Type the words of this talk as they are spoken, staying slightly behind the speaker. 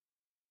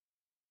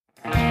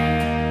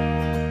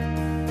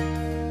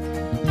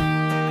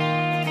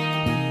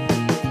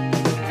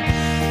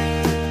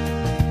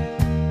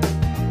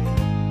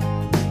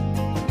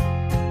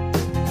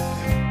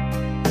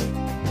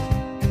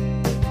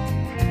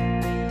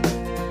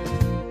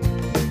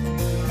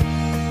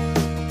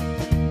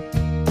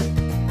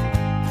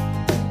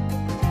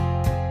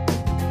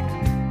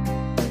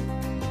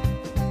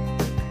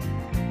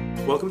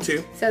welcome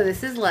to So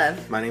this is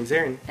Lev. My name's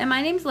Aaron. And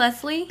my name's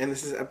Leslie. And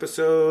this is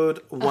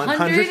episode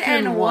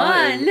 101.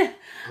 101.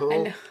 Oh. I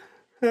know.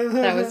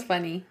 That was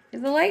funny.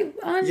 Is the light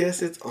on?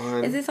 Yes, it's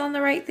on. Is this on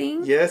the right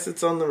thing? Yes,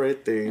 it's on the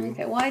right thing.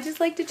 Okay, well, I just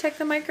like to check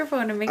the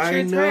microphone and make sure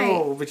it's right. I right.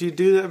 know, but you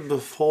do that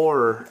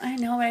before. I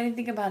know, but I didn't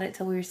think about it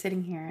till we were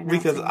sitting here.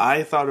 Because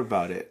I thought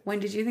about it. When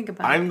did you think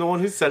about it? I'm the one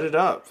who set it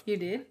up. You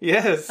did?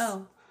 Yes.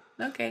 Oh,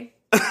 okay.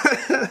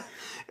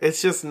 It's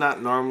just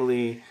not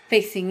normally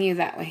facing you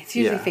that way. It's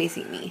usually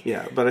facing me.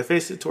 Yeah, but I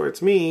face it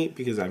towards me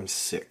because I'm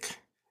sick.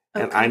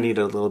 Okay. And I need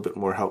a little bit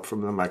more help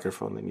from the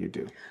microphone than you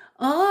do.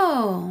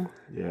 Oh.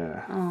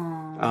 Yeah.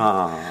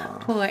 Oh.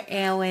 Poor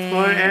Ellen.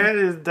 Poor Ellen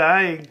is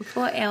dying.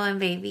 Poor Ellen,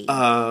 baby.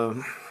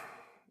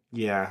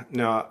 Yeah.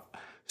 No.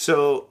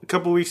 So, a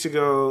couple weeks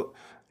ago,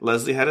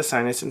 Leslie had a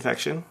sinus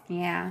infection.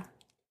 Yeah.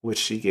 Which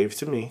she gave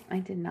to me. I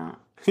did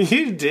not.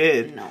 You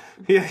did. No.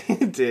 Yeah,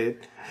 you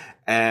did.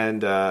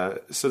 And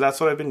so that's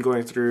what I've been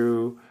going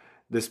through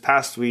this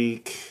past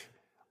week.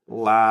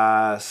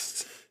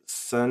 Last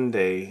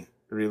Sunday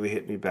really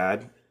hit me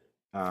bad.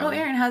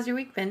 Aaron, how's your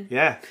week been?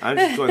 Yeah, I'm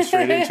just going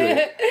straight into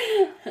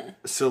it.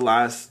 So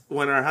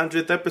when our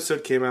 100th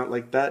episode came out,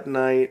 like that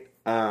night,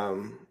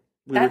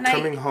 we were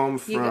coming home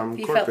from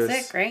you Corpus. Felt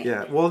sick, right?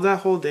 Yeah. Well, that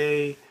whole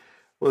day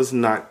was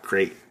not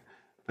great.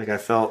 Like I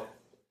felt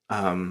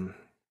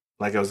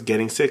like I was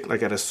getting sick, like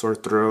I had a sore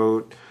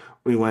throat.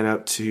 We went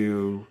up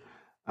to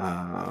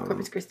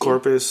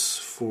Corpus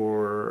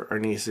for our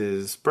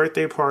niece's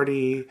birthday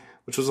party,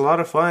 which was a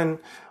lot of fun.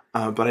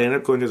 But I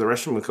ended up going to the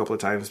restroom a couple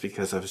of times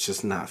because I was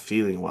just not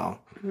feeling well.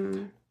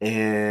 Mm-hmm.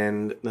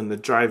 And then the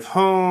drive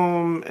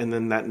home, and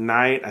then that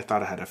night I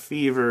thought I had a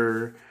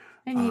fever.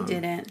 And you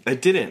didn't. I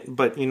didn't,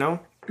 but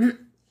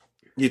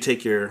you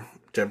take your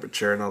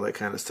temperature and all that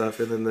kind of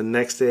stuff. And then the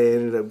next day I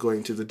ended up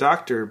going to the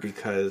doctor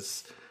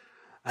because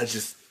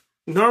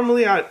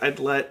normally I'd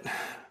let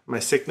my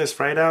sickness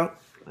ride out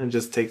and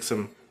just take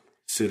some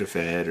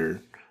Sudafed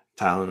or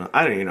Tylenol.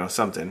 I don't even know,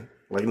 something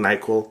like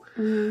NyQuil.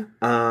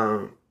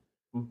 Mm-hmm.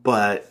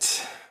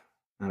 But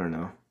I don't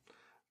know.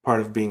 Part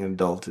of being an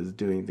adult is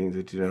doing things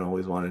that you don't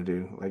always want to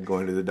do, like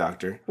going to the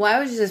doctor. Well, I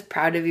was just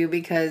proud of you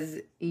because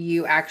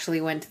you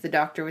actually went to the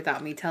doctor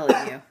without me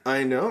telling you.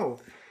 I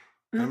know.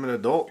 I'm an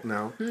adult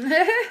now.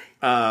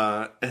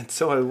 And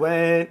so I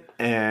went,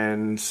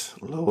 and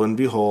lo and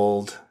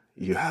behold,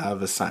 you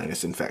have a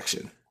sinus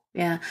infection.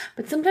 Yeah,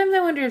 but sometimes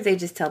I wonder if they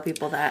just tell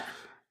people that.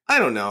 I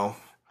don't know.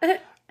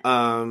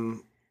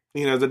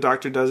 The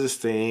doctor does his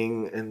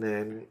thing, and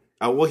then...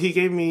 he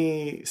gave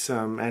me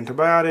some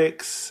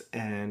antibiotics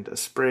and a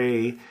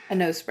spray. A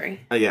nose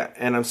spray. Yeah,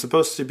 and I'm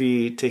supposed to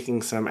be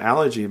taking some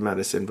allergy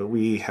medicine, but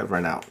we have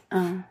run out.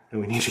 And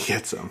we need to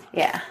get some.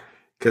 Yeah.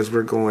 Because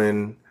we're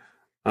going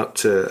up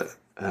to...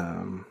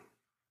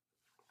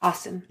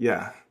 Austin.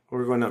 Yeah,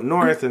 we're going up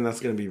north, and that's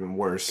going to be even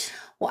worse.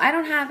 Well, I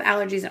don't have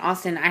allergies in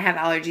Austin. I have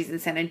allergies in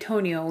San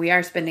Antonio. We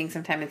are spending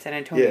some time in San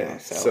Antonio. Yeah,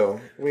 so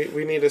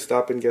we need to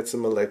stop and get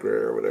some Allegra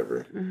or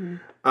whatever.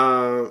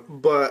 Mm-hmm.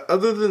 But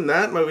other than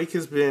that, my week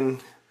has been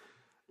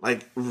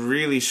like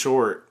really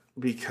short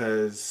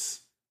because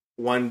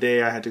one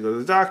day I had to go to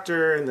the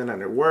doctor, and then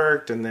I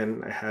worked, and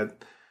then I had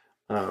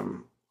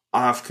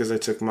off because I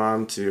took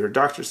Mom to her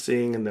doctor's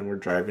thing, and then we're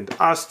driving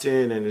to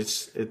Austin, and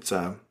it's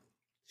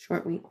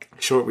short week.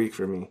 Short week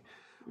for me,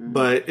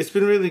 but it's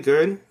been really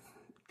good.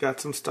 Got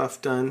some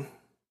stuff done.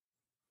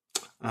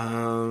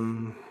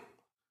 I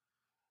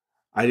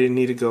didn't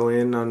need to go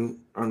in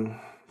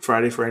on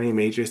Friday for any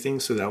major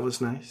things, so that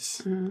was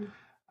nice. Mm-hmm.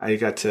 I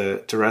got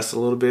to rest a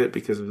little bit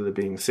because of the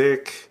being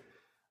sick.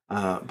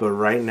 But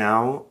right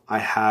now, I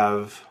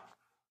have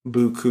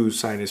buku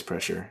sinus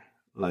pressure.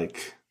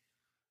 Like,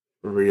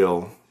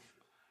 real.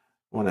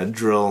 Want to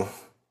drill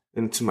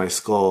into my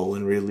skull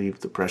and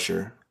relieve the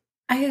pressure.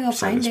 I can go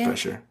find it. Sinus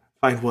pressure.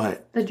 Find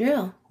what? The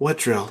drill. What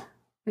drill?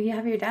 Well, you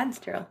have your dad's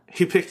drill.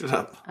 He picked it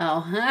up.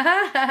 Oh.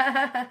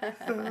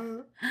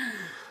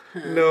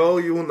 No,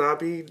 you will not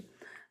be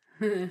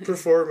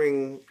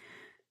performing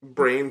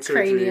brain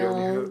surgery.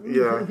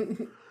 Yeah.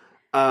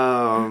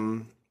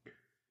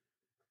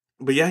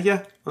 But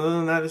yeah. Other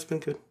than that, it's been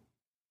good.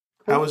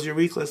 Cool. How was your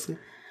week, Leslie?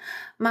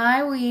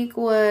 My week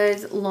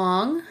was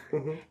long.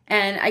 Mm-hmm.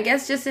 And I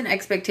guess just an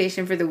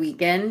expectation for the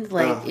weekend,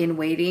 like in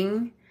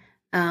waiting.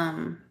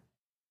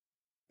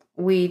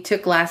 We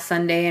took last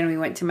Sunday and we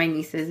went to my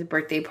niece's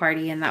birthday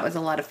party, and that was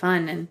a lot of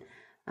fun.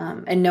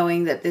 And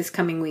knowing that this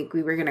coming week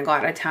we were going to go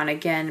out of town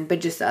again, but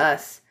just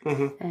us.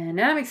 Mm-hmm.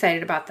 And I'm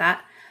excited about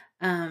that.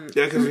 Yeah,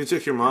 because we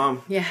took your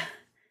mom. Yeah.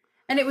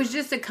 And it was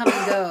just a come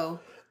and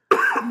go.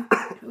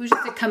 It was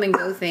just a come and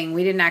go thing.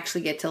 We didn't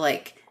actually get to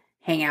like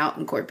hang out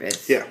in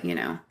Corpus. Yeah.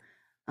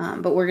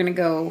 But we're going to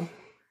go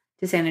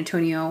to San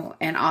Antonio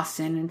and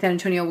Austin. In San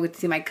Antonio, we'll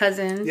see my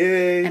cousin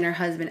and her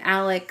husband,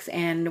 Alex,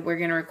 and we're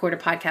going to record a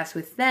podcast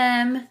with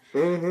them.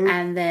 Mm-hmm.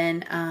 And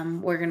then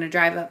we're going to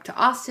drive up to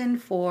Austin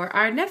for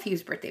our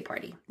nephew's birthday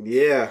party.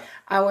 Yeah.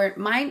 Our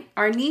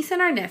niece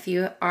and our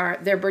nephew,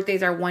 their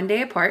birthdays are 1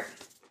 day apart.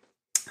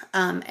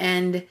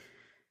 And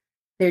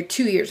they're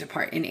 2 years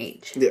apart in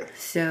age. Yeah.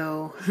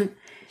 So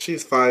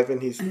She's 5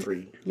 and he's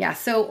 3. Yeah,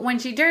 so when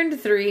she turned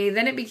 3,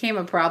 then it became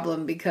a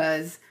problem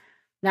because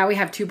now we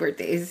have 2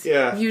 birthdays.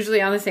 Yeah.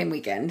 Usually on the same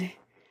weekend.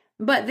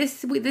 But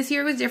this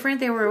year was different.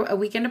 They were a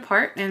weekend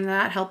apart, and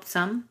that helped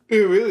some. It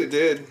really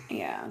did.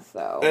 Yeah,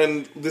 so.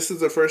 And this is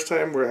the first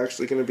time we're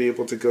actually going to be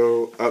able to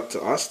go up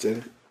to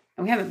Austin.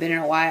 We haven't been in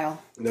a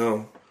while.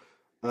 No.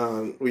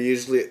 We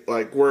usually,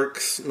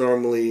 works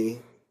normally,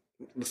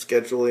 the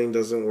scheduling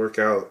doesn't work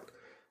out.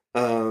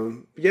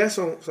 Yeah,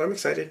 so I'm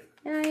excited.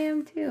 Yeah, I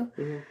am too.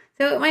 Mm-hmm.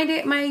 So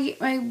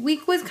my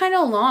week was kind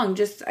of long.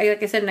 Just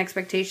like I said, an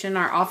expectation.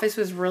 Our office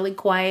was really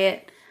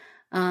quiet.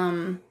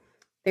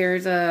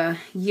 There's a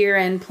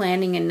year-end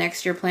planning and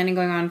next year planning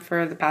going on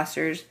for the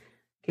pastors.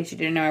 In case you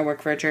didn't know, I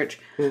work for a church.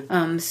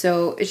 Mm-hmm.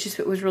 So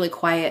it was really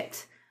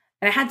quiet,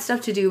 and I had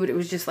stuff to do, but it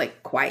was just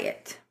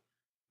quiet.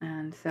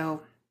 And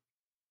so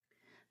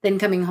then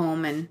coming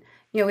home and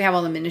we have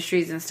all the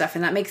ministries and stuff,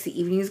 and that makes the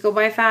evenings go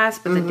by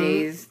fast, but mm-hmm.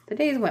 the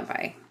days went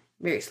by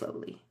very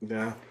slowly.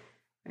 Yeah.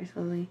 Very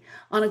slowly.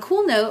 On a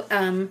cool note,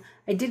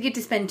 I did get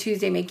to spend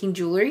Tuesday making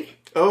jewelry.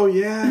 Oh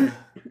yeah.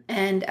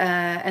 And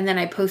then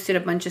I posted a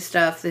bunch of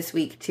stuff this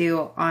week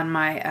too on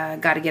my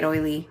Gotta Get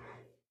Oily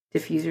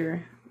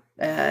diffuser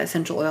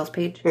essential oils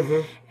page.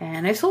 Mm-hmm.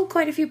 And I've sold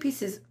quite a few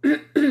pieces.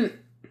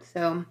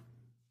 So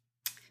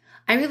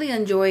I really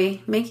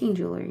enjoy making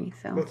jewelry.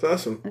 So that's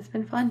awesome. It's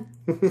been fun.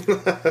 A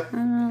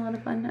lot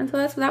of fun. And so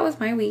that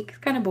was my week. It's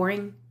kind of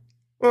boring.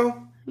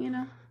 Well,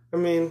 I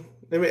mean,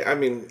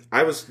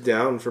 I was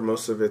down for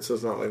most of it, so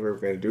it's not like we were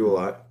going to do a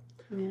lot.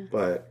 Yeah.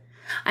 But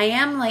I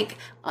am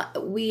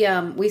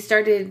we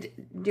started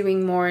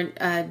doing more,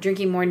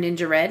 drinking more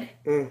Ninja Red,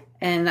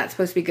 and that's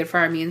supposed to be good for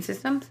our immune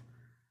systems.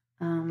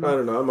 I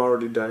don't know. I'm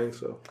already dying,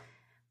 so.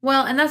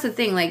 Well, and that's the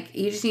thing.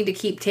 You just need to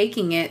keep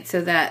taking it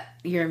so that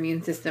your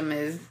immune system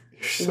is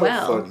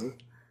funny.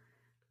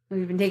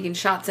 We've been taking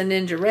shots of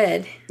Ninja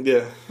Red.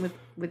 Yeah.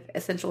 With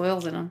essential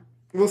oils in them.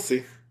 We'll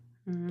see.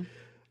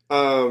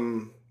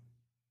 Mm-hmm.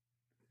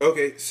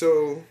 Okay,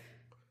 so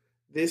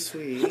this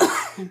week,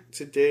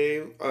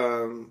 today,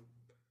 I'm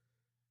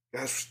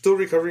still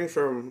recovering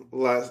from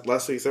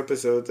last week's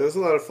episode. There was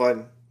a lot of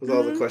fun with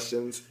all the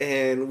questions,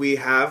 and we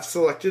have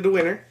selected a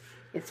winner.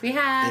 Yes, we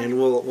have, and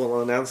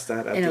we'll announce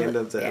that at the end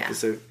of the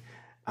episode.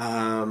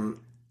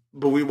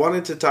 But we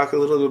wanted to talk a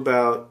little bit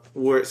about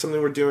something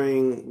we're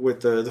doing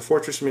with the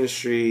Fortress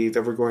Ministry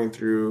that we're going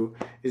through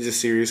is a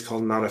series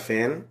called Not a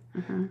Fan,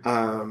 and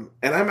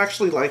I'm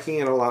actually liking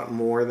it a lot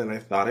more than I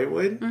thought I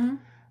would. Mm-hmm.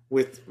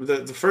 With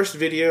the first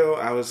video,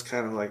 I was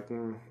kind of like,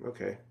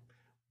 okay.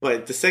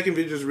 But the second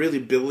video is really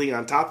building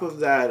on top of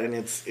that, and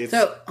it's...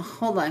 So,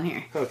 hold on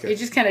here. Okay. You're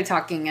just kind of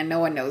talking, and no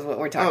one knows what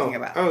we're talking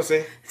about. Oh,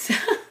 see?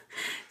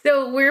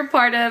 So we're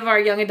part of our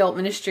young adult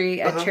ministry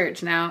at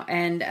church now,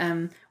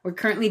 and we're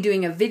currently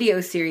doing a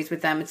video series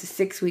with them. It's a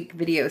 6-week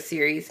video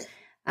series.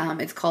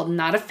 It's called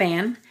Not a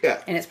Fan,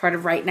 and it's part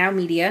of Right Now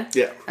Media,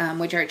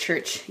 which our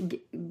church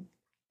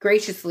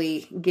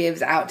graciously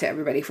gives out to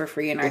everybody for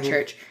free in our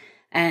church.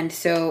 And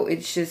so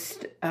it's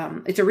just,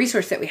 it's a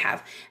resource that we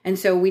have. And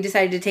so we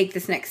decided to take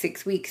this next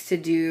 6 weeks to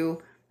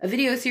do a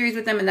video series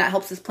with them, and that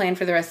helps us plan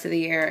for the rest of the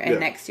year and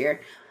next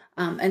year.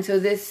 And so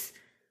this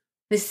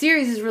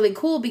series is really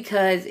cool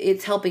because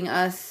it's helping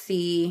us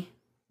see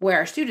where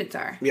our students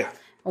are. Yeah.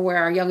 Or where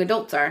our young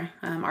adults are,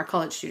 our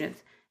college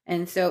students.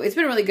 And so it's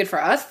been really good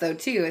for us, though,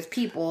 too, as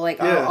people,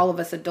 all of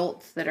us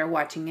adults that are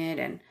watching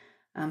it.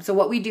 And so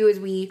what we do is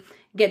we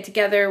get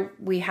together,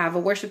 we have a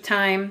worship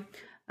time.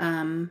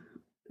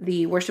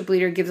 The worship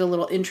leader gives a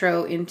little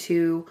intro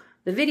into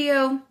the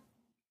video.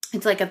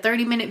 It's like a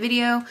 30-minute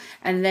video,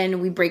 and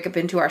then we break up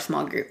into our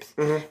small groups.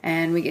 Mm-hmm.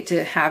 And we get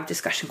to have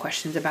discussion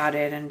questions about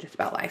it and just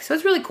about life. So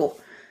it's really cool.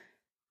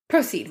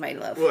 Proceed, my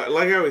love. Well,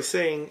 like I was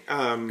saying,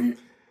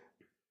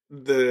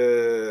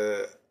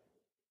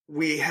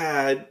 we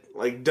had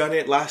done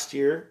it last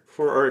year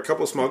or a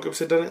couple of small groups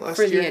had done it last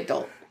year. For the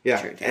adult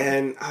church. Yeah.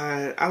 And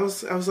I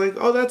was like,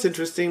 oh, that's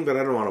interesting, but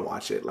I don't want to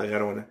watch it. I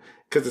don't want to...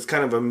 Because it's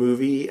kind of a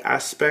movie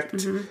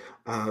aspect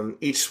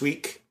each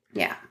week.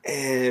 Yeah.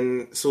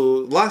 And so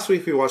last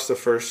week we watched the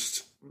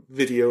first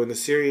video in the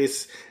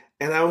series,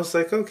 and I was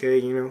like,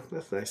 okay,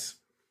 that's nice.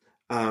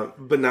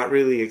 But not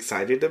really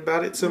excited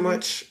about it so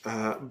much.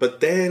 But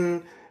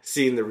then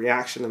seeing the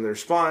reaction and the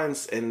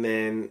response, and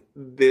then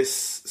this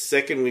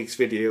second week's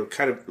video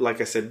kind of, like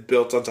I said,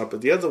 built on top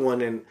of the other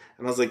one, and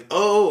I was like,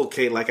 oh,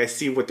 okay, I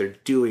see what they're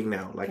doing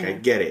now. I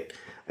get it.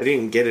 I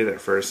didn't get it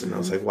at first, and I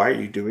was like, why are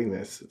you doing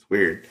this? It's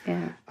weird.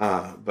 Yeah.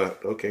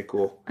 But, okay,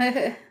 cool.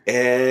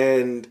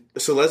 And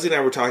so Leslie and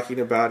I were talking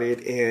about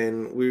it,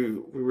 and we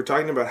were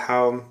talking about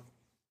how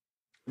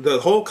the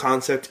whole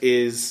concept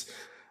is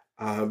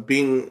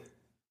being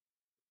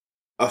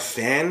a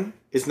fan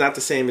is not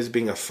the same as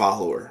being a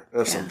follower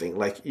of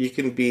something. You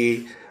can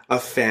be a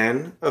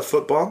fan of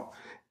football,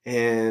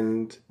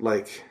 and,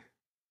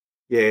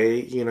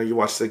 yay, you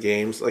watch the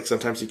games.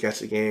 Sometimes you catch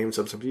the game,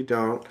 sometimes you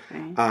don't.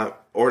 Right.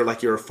 Or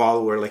you're a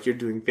follower, you're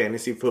doing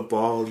fantasy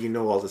football,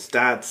 all the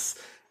stats.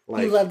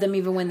 You love them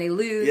even when they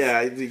lose.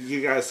 Yeah,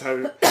 you guys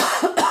have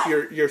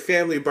your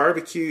family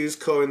barbecues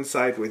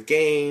coincide with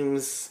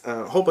games,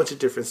 a whole bunch of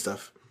different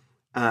stuff,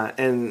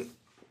 and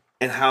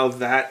how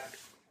that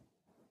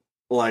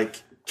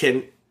like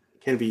can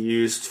be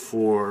used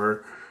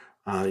for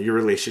your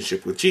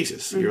relationship with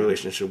Jesus, your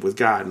relationship with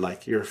God.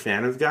 Like, you're a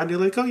fan of God, you're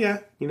like, oh yeah,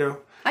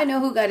 I know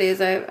who God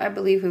is. I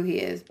believe who He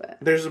is, but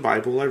there's a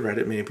Bible. I read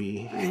it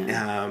maybe,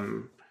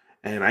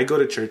 and I go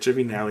to church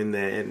every now and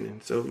then,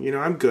 and so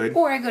I'm good.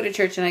 Or I go to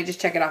church and I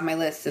just check it off my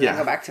list, and then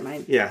go back to my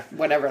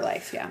whatever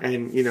life. Yeah,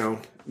 and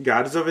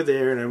God is over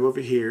there, and I'm over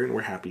here, and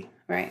we're happy.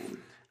 Right.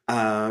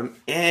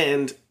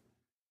 And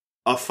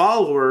a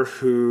follower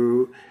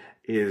who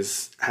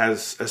has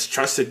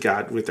trusted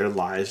God with their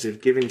lives.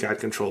 They've given God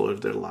control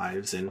of their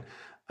lives, and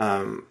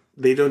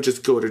they don't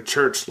just go to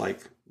church. Like,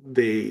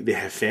 they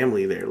have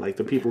family there. Like,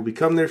 the people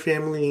become their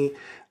family.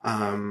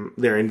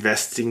 They're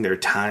investing their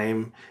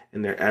time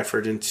and their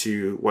effort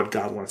into what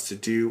God wants to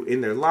do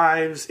in their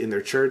lives, in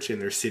their church, in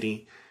their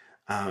city,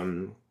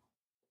 and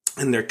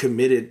they're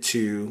committed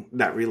to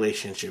that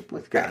relationship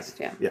with God. Christ,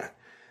 yeah. Yeah.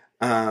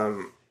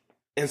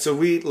 And so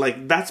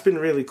that's been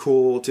really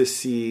cool to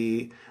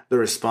see the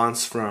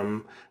response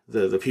from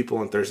the people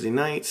on Thursday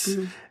nights,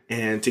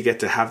 and to get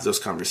to have those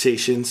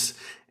conversations.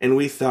 And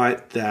we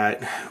thought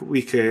that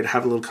we could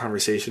have a little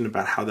conversation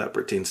about how that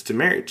pertains to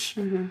marriage.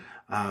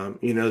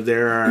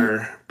 There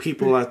are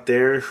people out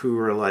there who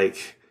are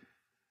like,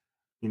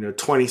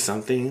 20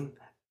 something,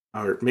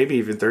 or maybe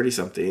even 30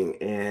 something.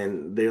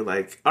 And they're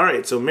like, all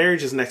right, so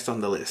marriage is next on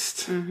the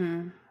list.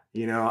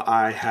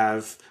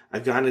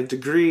 I've gotten a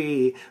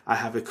degree, I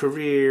have a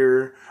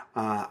career,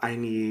 I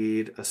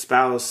need a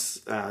spouse,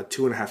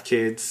 2.5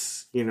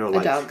 kids, a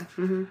dog.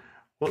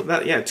 Well,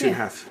 2.5.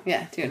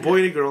 Yeah, 2.5. A boy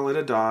and a girl and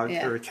a dog,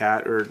 or a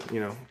cat, or,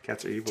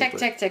 cats are evil.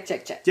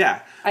 Check.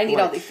 Yeah. I need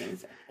all these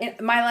things.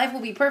 My life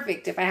will be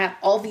perfect if I have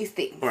all these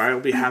things. Or I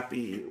will be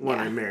happy when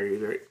I'm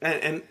married.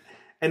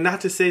 And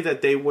not to say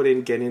that they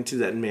wouldn't get into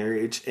that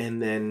marriage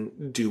and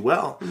then do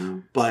well,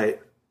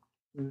 but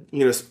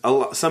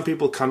some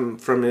people come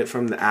from it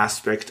from the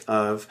aspect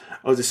of,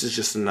 oh, this is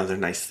just another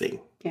nice thing.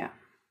 Yeah.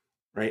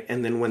 Right.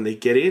 And then when they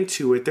get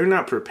into it, they're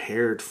not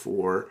prepared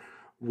for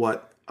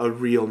what a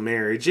real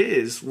marriage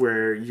is,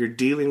 where you're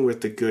dealing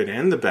with the good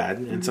and the bad.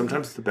 And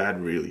sometimes the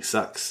bad really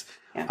sucks.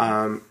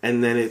 Yeah.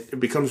 And then it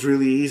becomes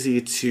really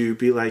easy to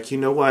be like, you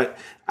know what?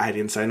 I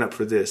didn't sign up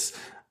for this.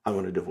 I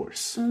want a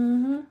divorce.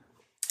 And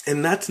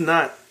that's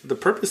not the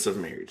purpose of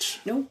marriage.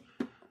 No.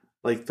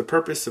 Like, the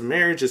purpose of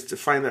marriage is to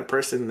find that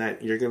person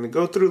that you're going to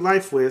go through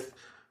life with,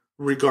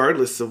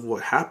 regardless of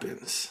what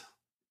happens.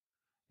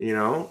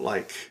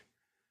 Like,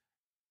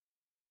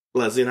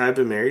 Leslie and I have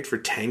been married for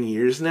 10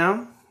 years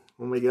now.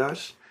 Oh my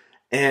gosh.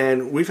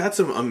 And we've had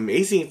some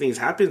amazing things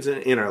happen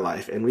in our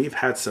life, and we've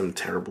had some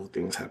terrible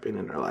things happen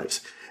in our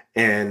lives.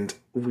 And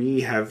we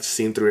have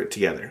seen through it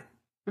together.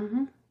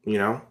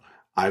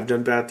 I've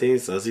done bad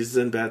things. Leslie's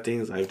done bad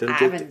things. I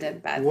haven't done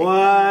bad things. What? What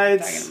are you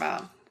talking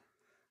about?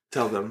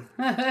 Tell them.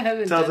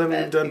 Tell them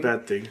you've done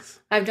bad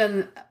things. I've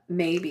done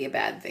maybe a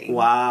bad thing.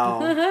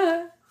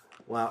 Wow.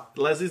 Wow.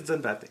 Leslie's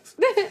done bad things.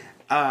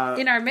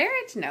 In our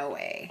marriage? No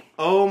way.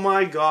 Oh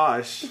my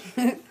gosh.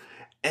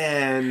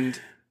 and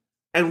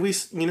we,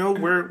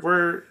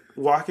 we're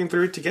walking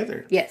through it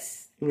together.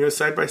 Yes.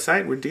 Side by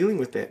side, we're dealing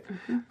with it.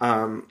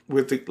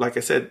 With the, like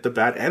I said, the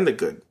bad and the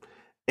good.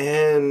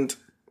 And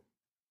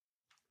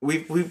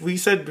we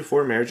said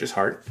before, marriage is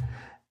hard,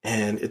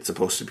 and it's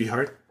supposed to be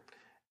hard.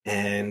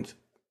 And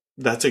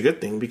that's a good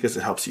thing, because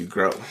it helps you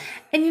grow.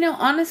 And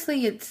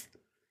honestly, it's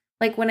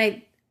like when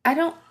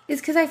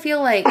it's because I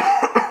feel like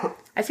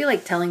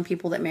telling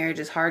people that marriage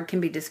is hard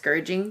can be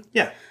discouraging.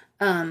 Yeah.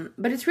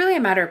 But it's really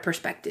a matter of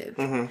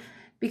perspective.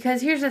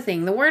 Because here's the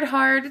thing, the word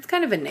hard, it's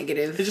kind of a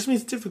negative. It just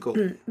means difficult.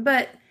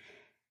 But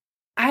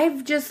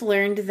I've just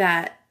learned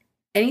that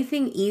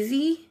anything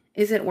easy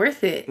isn't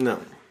worth it. No.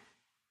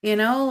 And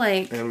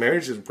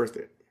marriage isn't worth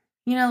it.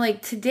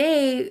 Like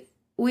today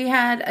we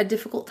had a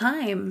difficult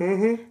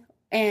time.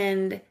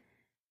 And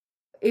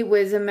it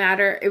was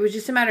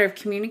just a matter of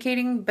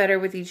communicating better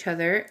with each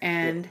other.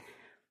 And,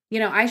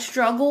 I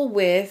struggle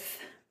with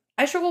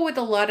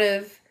a lot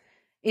of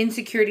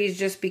insecurities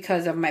just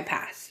because of my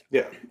past.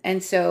 Yeah.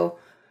 And so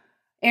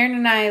Aaron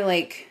and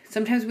I,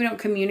 sometimes we don't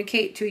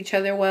communicate to each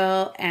other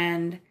well.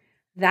 And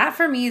that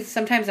for me is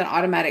sometimes an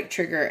automatic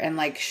trigger and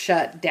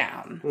shut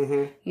down.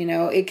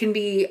 It can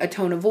be a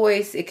tone of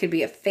voice. It could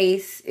be a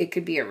face. It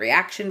could be a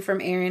reaction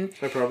from Aaron.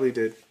 I probably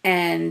did.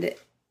 And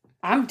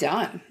I'm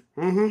done.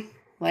 I'm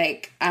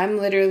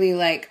literally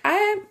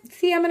I'm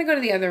going to go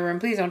to the other room.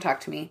 Please don't talk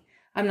to me.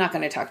 I'm not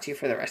going to talk to you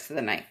for the rest of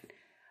the night.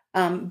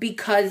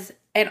 Because,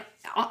 and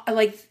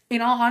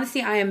in all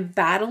honesty, I am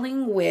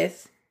battling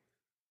with,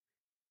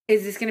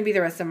 is this going to be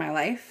the rest of my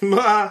life?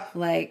 Are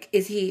we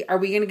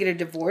going to get a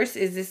divorce?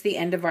 Is this the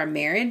end of our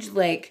marriage?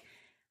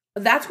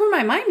 That's where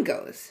my mind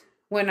goes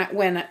when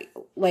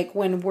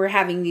we're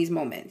having these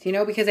moments,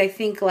 because I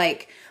think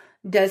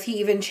does he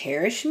even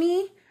cherish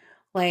me?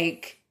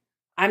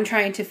 I'm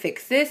trying to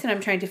fix this and I'm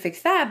trying to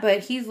fix that,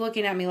 but he's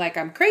looking at me like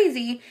I'm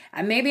crazy,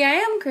 and maybe I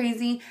am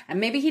crazy, and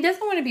maybe he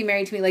doesn't want to be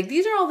married to me. Like,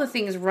 these are all the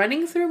things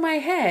running through my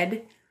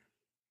head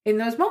in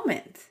those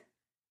moments.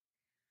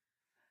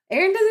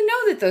 Aaron doesn't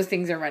know that those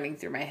things are running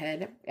through my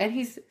head, and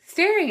he's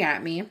staring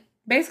at me,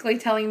 basically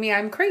telling me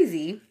I'm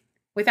crazy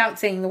without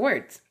saying the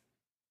words.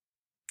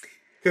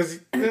 Because,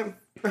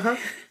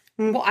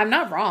 well, I'm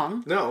not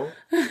wrong. No.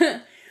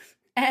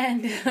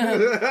 And,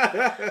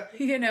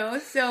 you know,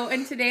 so,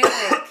 and today,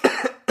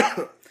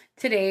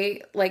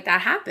 like,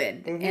 that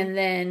happened. Mm-hmm. And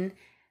then,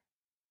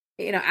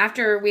 you know,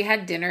 after we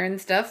had dinner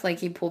and stuff, like,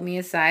 he pulled me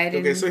aside.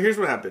 Okay, so here's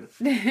what happened.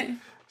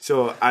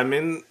 So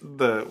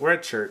we're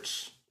at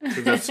church.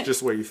 So that's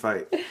just where you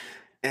fight.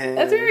 And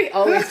that's where we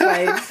always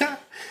fight.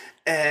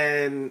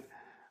 And,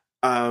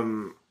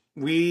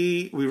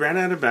 we ran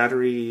out of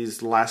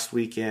batteries last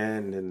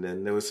weekend, and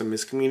then there was some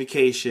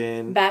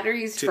miscommunication.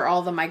 Batteries for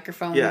all the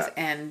microphones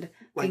and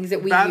things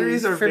that we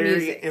batteries use are for very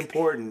music.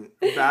 Important.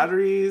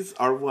 Batteries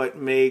are what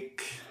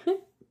make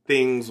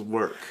things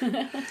work.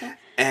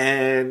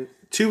 And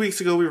 2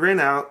 weeks ago we ran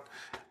out,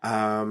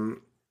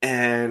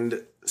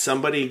 and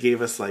somebody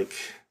gave us like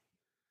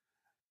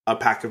a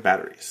pack of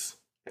batteries.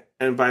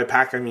 And by a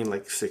pack I mean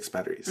like 6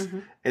 batteries. Mm-hmm.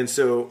 And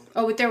so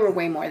but there were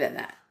way more than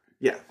that.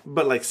 Yeah,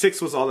 but like 6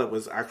 was all that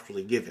was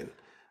actually given.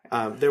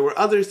 There were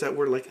others that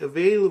were like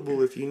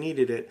available if you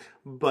needed it,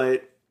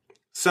 but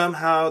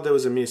somehow there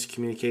was a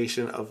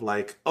miscommunication of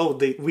like,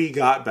 we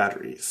got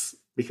batteries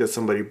because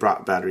somebody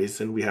brought batteries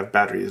and we have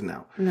batteries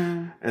now.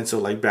 No. And so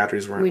like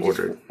batteries weren't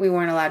ordered. We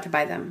weren't allowed to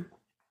buy them.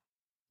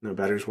 No,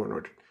 batteries weren't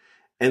ordered.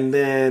 And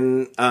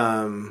then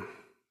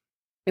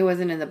it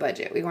wasn't in the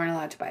budget. We weren't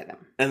allowed to buy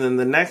them. And then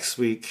the next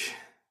week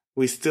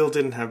we still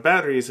didn't have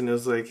batteries, and it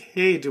was like,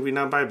 hey, did we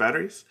not buy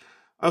batteries?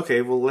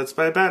 Okay, well, let's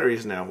buy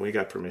batteries now. We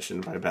got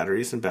permission to buy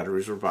batteries, and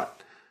batteries were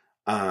bought.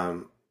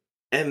 And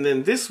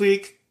then this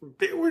week,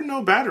 there were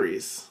no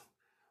batteries.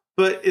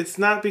 But it's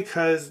not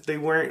because they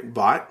weren't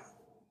bought,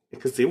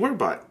 because they were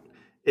bought.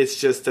 It's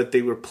just that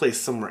they were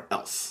placed somewhere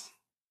else.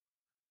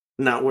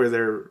 They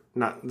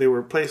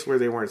were placed where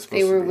they weren't supposed to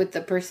be. They were with the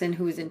person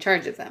who was in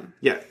charge of them.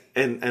 Yeah,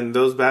 and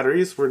those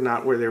batteries were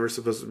not where they were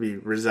supposed to be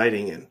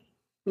residing in.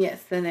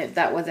 Yes, then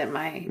that wasn't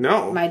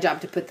my job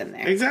to put them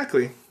there.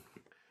 Exactly.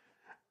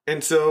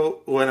 And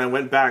so when I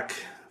went back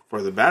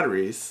for the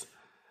batteries,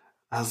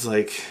 I was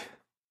like,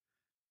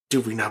 "Do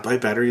we not buy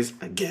batteries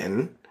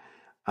again?"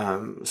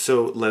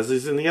 So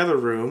Leslie's in the other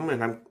room,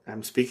 and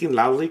I'm speaking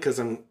loudly because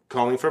I'm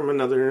calling from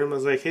another room. I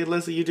was like, "Hey,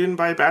 Leslie, you didn't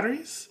buy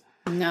batteries?"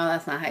 No,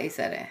 that's not how you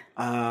said it.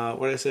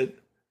 What I said,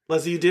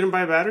 Leslie, you didn't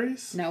buy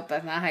batteries? Nope,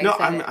 that's not how you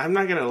said it. I'm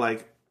not gonna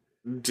like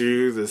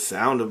do the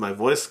sound of my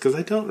voice because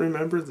I don't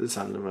remember the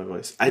sound of my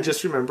voice. I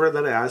just remember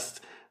that I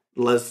asked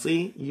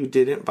Leslie, you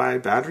didn't buy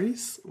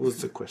batteries?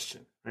 Was the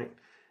question, right?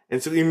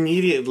 And so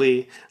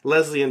immediately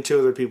Leslie and 2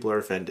 other people are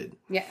offended.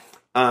 Yeah.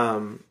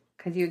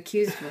 Because you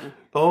accused me.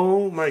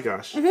 Oh my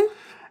gosh. Mm-hmm.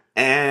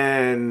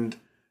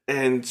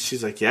 And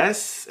she's like,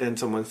 yes. And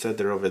someone said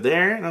they're over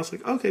there. And I was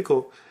like, okay,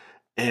 cool.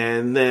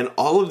 And then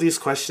all of these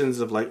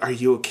questions of like, are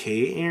you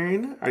okay,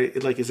 Aaron?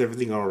 Is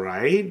everything all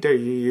right? Are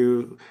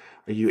you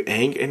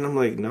angry? And I'm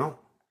like, no,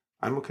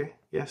 I'm okay.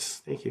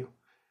 Yes, thank you.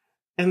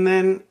 And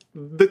then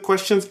the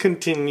questions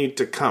continued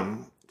to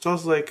come. So I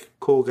was like,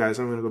 cool, guys,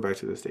 I'm going to go back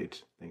to the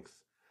stage. Thanks.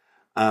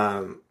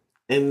 And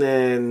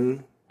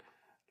then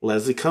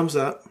Leslie comes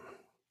up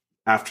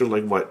after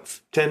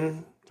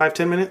 5-10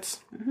 minutes?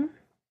 Mm-hmm.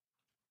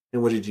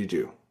 And what did you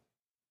do?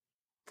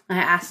 I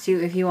asked you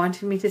if you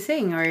wanted me to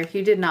sing or if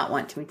you did not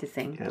want me to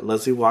sing. Yeah,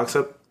 Leslie walks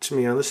up to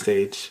me on the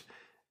stage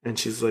and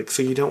she's like,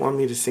 so you don't want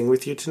me to sing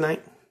with you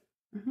tonight?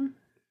 Mm-hmm.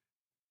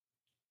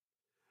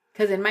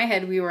 Because in my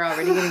head, we were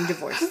already getting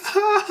divorced.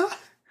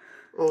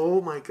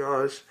 Oh my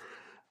gosh.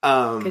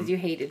 Because you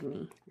hated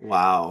me.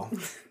 Wow.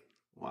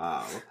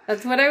 Wow.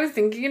 That's what I was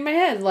thinking in my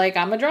head. Like,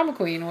 I'm a drama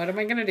queen. What am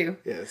I going to do?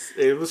 Yes.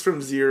 It was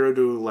from 0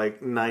 to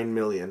 9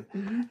 million.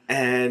 Mm-hmm.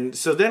 And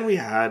so then we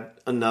had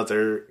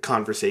another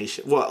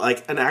conversation. Well,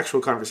 an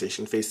actual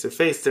conversation face to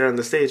face there on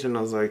the stage. And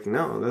I was like,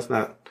 no, that's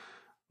not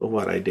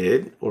what I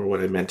did or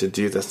what I meant to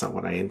do. That's not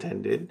what I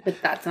intended.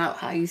 But that's not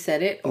how you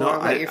said it or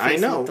what your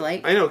face looked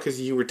like. I know, because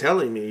you were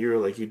telling me. You were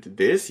like, you did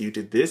this, you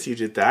did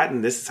that,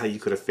 and this is how you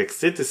could have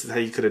fixed it. This is how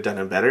you could have done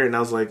it better. And I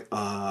was like,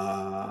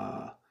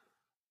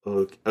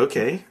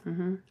 okay.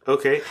 Mm-hmm.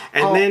 Okay.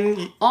 And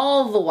then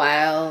all the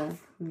while,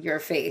 your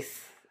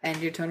face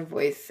and your tone of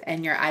voice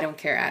and your I don't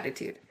care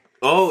attitude.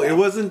 Oh, so. It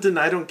wasn't an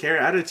I don't care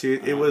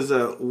attitude. It was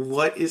a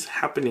what is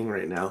happening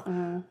right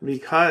now.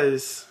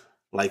 Because,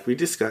 like we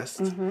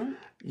discussed,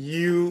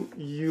 you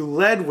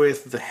led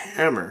with the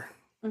hammer.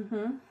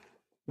 Mm-hmm.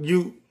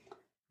 You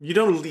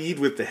don't lead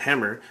with the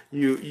hammer.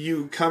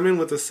 You come in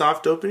with a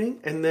soft opening,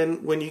 and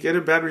then when you get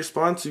a bad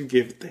response, you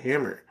give it the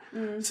hammer.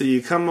 Mm. So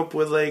you come up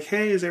with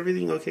hey, is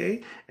everything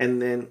okay?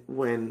 And then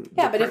when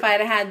but if I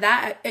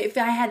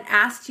had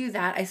asked you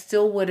that, I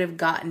still would have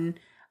gotten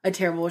a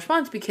terrible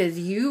response because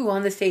you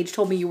on the stage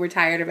told me you were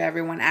tired of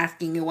everyone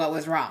asking you what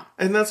was wrong.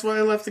 And that's why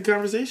I left the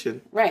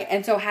conversation. Right.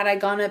 And so had I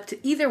gone up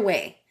to either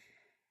way,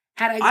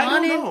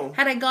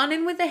 Had I gone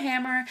in with a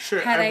hammer,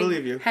 sure, I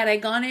believe you. Had I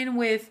gone in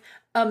with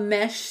a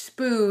mesh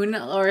spoon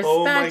or a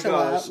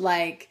spatula,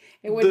 like,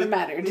 it wouldn't have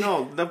mattered.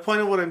 No, the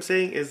point of what I'm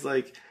saying is,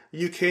 like,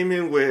 you came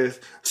in with,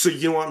 so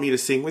you want me to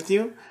sing with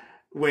you?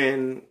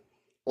 When,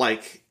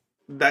 like,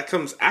 that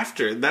comes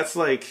after. That's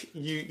like,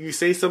 you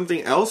say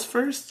something else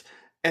first,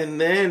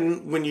 and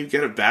then when you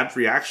get a bad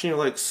reaction, you're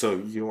like, so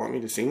you want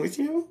me to sing with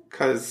you?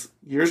 Because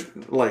you're,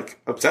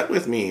 like, upset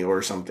with me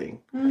or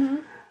something. Mm-hmm.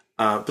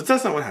 But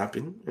that's not what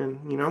happened,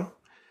 and, you know?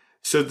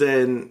 So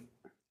then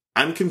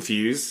I'm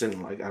confused,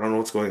 and, like, I don't know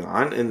what's going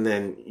on, and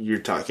then you're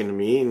talking to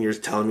me, and you're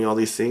telling me all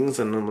these things,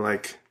 and I'm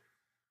like,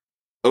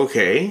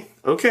 okay.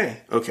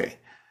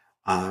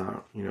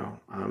 You know,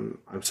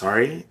 I'm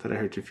sorry that I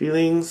hurt your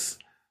feelings.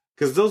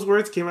 Because those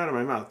words came out of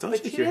my mouth. Don't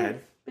shake your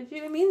head. But you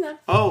didn't mean them.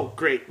 Oh,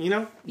 great. You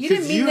know? You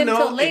didn't mean them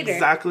till later.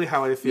 Exactly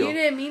how I feel. You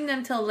didn't mean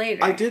them till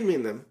later. I did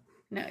mean them.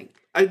 No.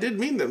 I did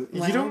mean them.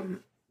 Well,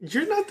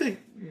 you're not the,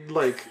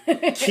 like,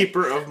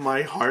 keeper of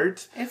my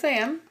heart. Yes, I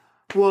am.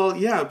 Well,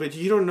 yeah, but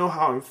you don't know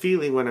how I'm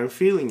feeling when I'm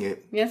feeling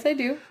it. Yes, I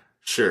do.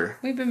 Sure.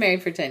 We've been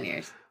married for 10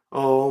 years.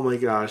 Oh, my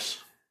gosh.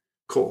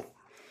 Cool.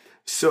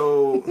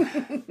 So,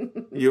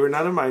 you are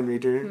not a mind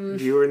reader.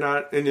 You are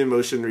not an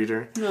emotion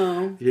reader.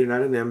 No. You're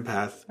not an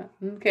empath.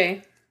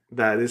 Okay.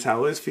 That is how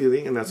I was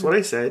feeling, and that's what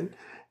I said.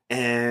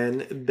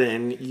 And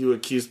then you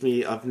accused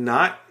me of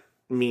not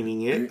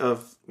meaning it,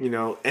 of, you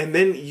know, and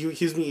then you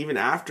accused me even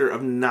after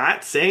of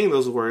not saying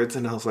those words,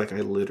 and I was like,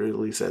 I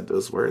literally said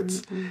those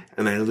words,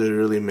 and I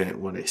literally meant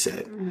what I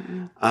said.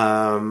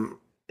 And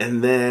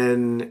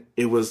then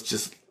it was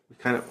just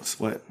kind of,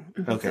 what?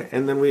 Okay.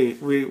 And then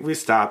we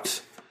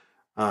stopped.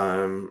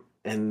 And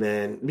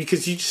then,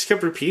 because you just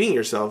kept repeating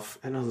yourself,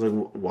 and I was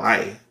like,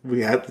 why?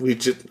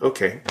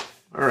 Okay,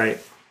 all right,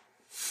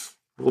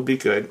 we'll be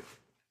good.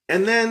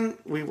 And then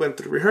we went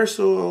through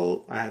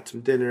rehearsal, I had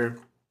some dinner,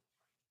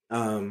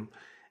 and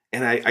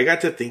I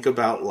got to think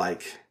about,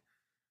 like,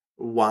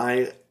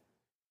 why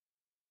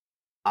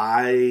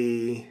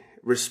I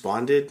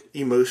responded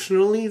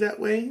emotionally that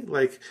way,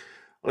 like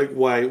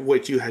why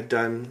what you had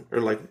done, or,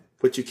 like,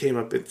 what you came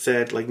up and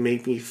said, like,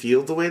 made me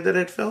feel the way that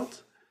I'd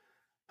felt.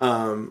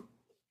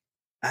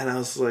 And I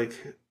was like,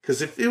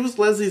 because if it was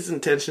Leslie's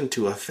intention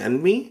to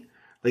offend me,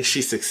 like,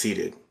 she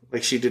succeeded.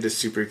 Like, she did a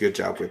super good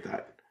job with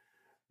that.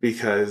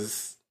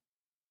 Because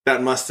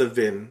that must have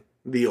been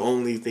the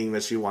only thing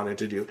that she wanted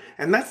to do.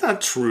 And that's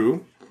not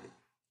true.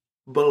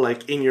 But,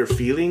 like, in your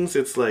feelings,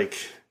 it's like,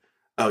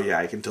 oh yeah,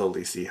 I can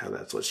totally see how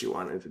that's what she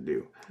wanted to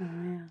do.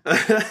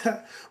 Oh,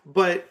 yeah.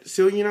 But,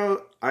 so, you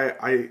know,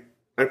 I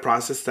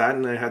processed that,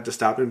 and I had to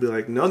stop and be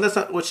like, no, that's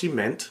not what she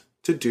meant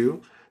to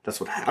do. That's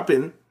what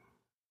happened.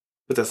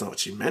 But that's not what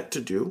she meant to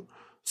do.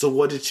 So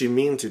what did she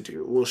mean to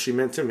do? Well, she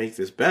meant to make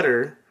this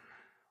better.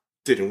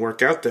 Didn't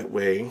work out that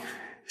way.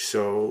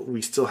 So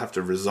we still have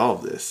to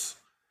resolve this.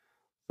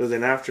 So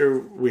then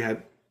after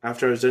I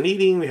was done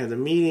eating, we had the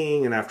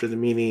meeting. And after the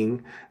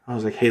meeting, I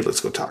was like, hey,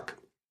 let's go talk.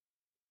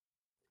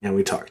 And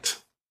we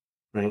talked.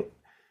 Right?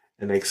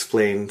 And I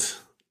explained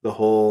the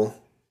whole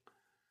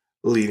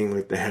leading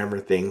with the hammer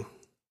thing.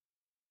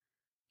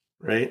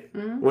 Right?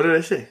 Mm-hmm. What did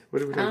I say? What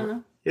did we talk about?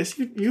 Know. Yes,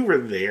 you were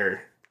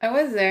there. I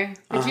was there,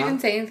 but you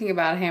didn't say anything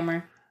about a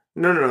hammer.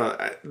 No.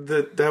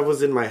 That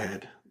was in my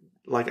head.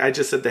 Like, I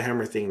just said the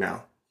hammer thing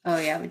now. Oh,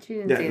 yeah, but you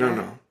didn't say that.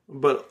 No.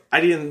 But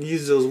I didn't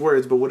use those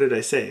words, but what did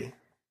I say?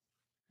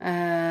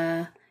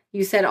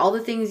 You said all the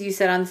things you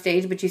said on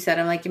stage, but you said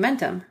them like you meant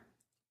them.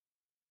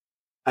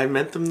 I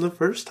meant them the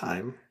first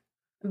time.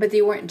 But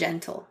they weren't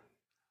gentle.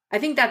 I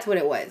think that's what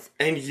it was.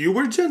 And you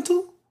were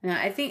gentle? No,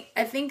 I think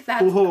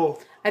that's... Whoa.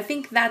 I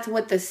think that's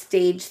what the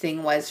stage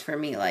thing was for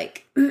me,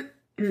 like...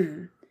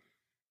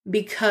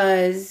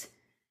 Because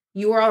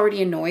you were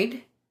already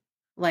annoyed,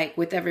 like,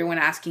 with everyone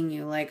asking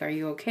you, like, are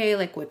you okay?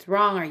 Like, what's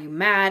wrong? Are you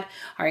mad?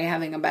 Are you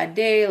having a bad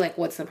day? Like,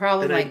 what's the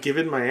problem? And like, I'd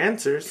given my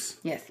answers.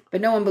 Yes,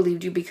 but no one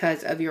believed you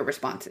because of your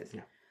responses.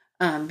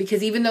 Yeah.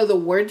 Because even though the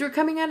words were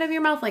coming out of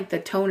your mouth, like, the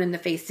tone and the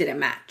face didn't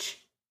match.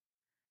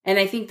 And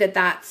I think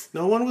that's...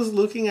 No one was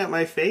looking at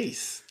my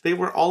face. They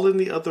were all in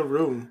the other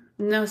room.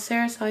 No,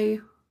 Sarah saw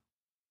you.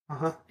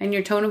 Uh-huh. And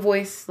your tone of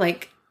voice,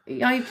 like, all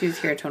you have to do is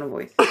hear a tone of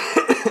voice.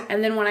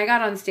 And then when I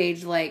got on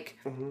stage, like,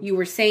 you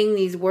were saying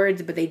these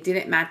words, but they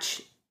didn't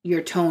match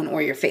your tone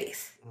or your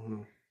face.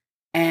 Mm-hmm.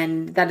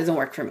 And that doesn't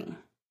work for me.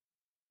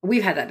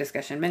 We've had that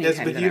discussion many times.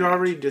 Yes, but you'd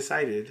already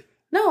decided.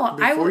 No,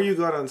 before you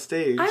got on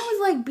stage. I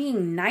was, like,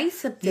 being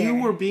nice up there. You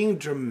were being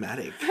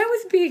dramatic. I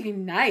was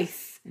being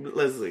nice.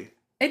 Leslie.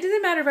 It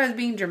doesn't matter if I was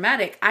being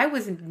dramatic. I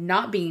was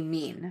not being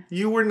mean.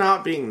 You were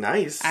not being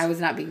nice. I was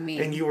not being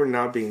mean. And you were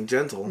not being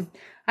gentle.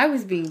 I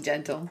was being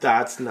gentle.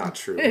 That's not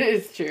true. It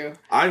is true.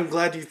 I'm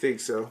glad you think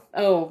so.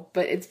 Oh,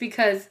 but it's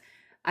because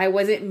I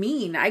wasn't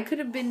mean. I could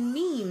have been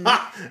mean.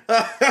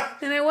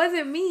 And I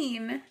wasn't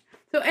mean.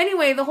 So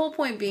anyway, the whole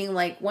point being,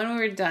 like, when we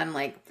were done,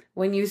 like,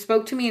 when you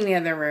spoke to me in the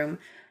other room,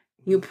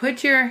 you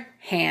put your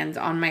hands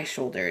on my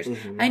shoulders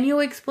and you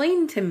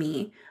explained to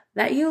me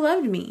that you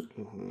loved me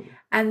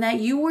and that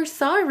you were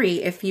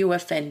sorry if you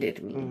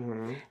offended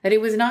me. That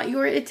it was not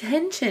your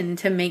intention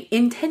to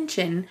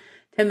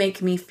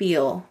make me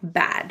feel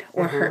bad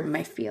or hurt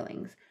my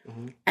feelings.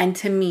 And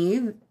to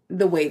me,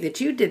 the way that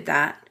you did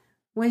that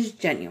was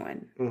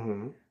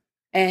genuine.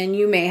 And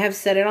you may have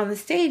said it on the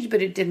stage,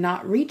 but it did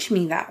not reach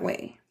me that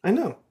way. I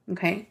know.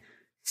 Okay.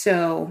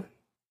 So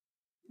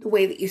the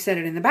way that you said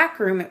it in the back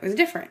room, it was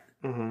different.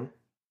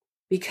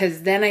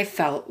 Because then I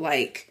felt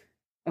like,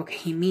 okay,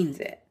 he means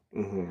it.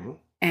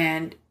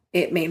 And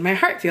it made my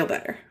heart feel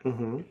better.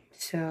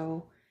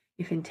 So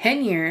if in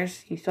 10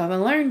 years you still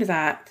haven't learned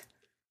that,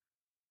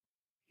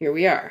 here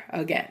we are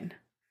again,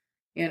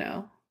 you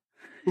know.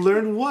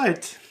 Learn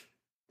what?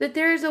 That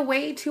there is a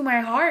way to my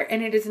heart,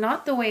 and it is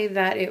not the way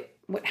that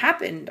what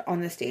happened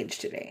on the stage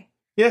today.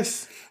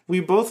 Yes,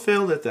 we both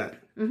failed at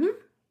that.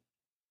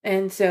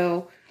 And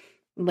so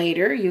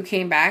later you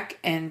came back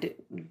and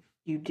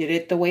you did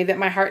it the way that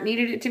my heart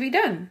needed it to be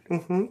done.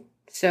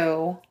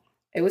 So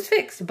it was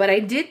fixed. But I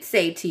did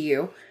say to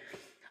you,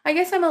 I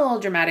guess I'm a little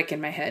dramatic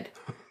in my head.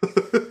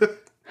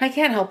 I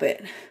can't help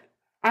it.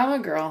 I'm a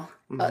girl.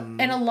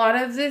 And a lot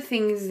of the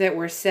things that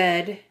were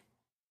said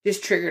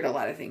just triggered a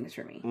lot of things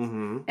for me.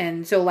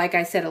 And so like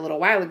I said a little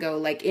while ago,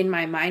 like in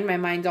my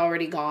mind's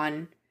already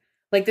gone.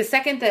 Like the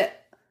second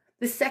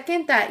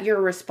that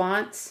your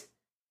response,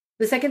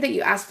 the second that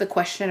you asked the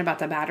question about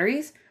the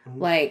batteries,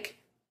 like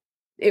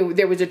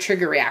there was a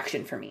trigger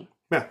reaction for me.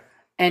 Yeah.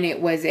 And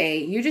it was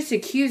you just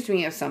accused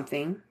me of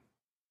something,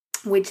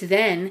 which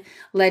then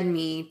led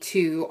me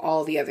to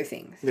all the other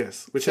things.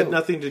 Yes, which had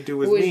nothing to do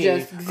with me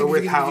or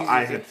with how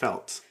I had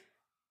felt.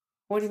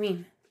 What do you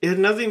mean? It had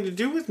nothing to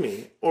do with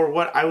me or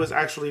what I was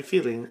actually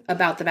feeling.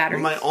 About the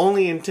batteries? My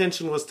only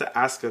intention was to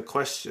ask a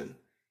question.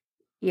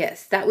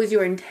 Yes, that was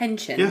your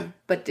intention,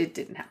 but it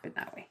didn't happen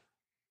that way.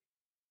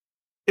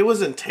 It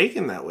wasn't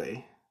taken that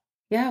way.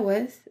 Yeah, it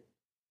was.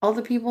 All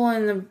the people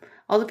in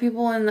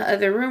the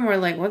other room were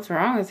like, "What's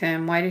wrong with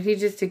him? Why did he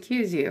just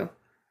accuse you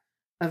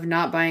of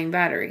not buying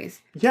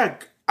batteries?" Yeah,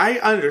 I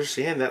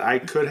understand that I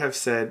could have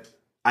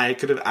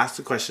asked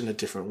the question a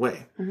different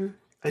way.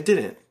 I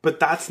didn't, but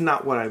that's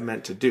not what I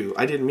meant to do.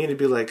 I didn't mean to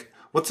be like,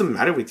 "What's the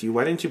matter with you?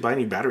 Why didn't you buy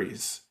any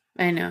batteries?"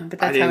 I know, but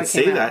that's how it came out. I didn't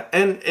say that,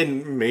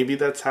 and maybe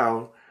that's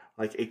how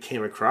like it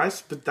came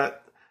across. But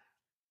that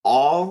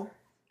all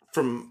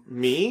from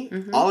me,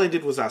 all I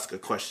did was ask a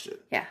question.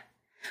 Yeah,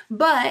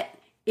 but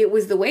it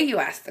was the way you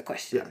asked the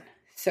question. Yeah.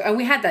 So, and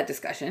we had that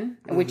discussion,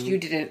 which you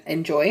didn't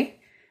enjoy.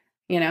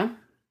 You know,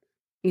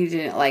 you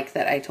didn't like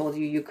that I told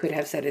you could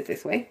have said it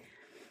this way.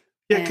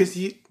 Yeah, because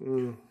you.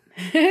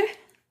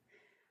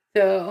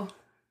 So,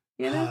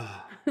 you know.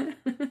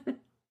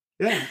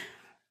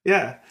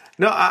 Yeah.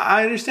 No,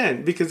 I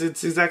understand because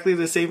it's exactly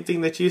the same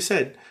thing that you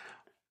said.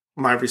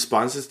 My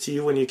responses to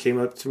you when you came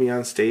up to me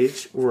on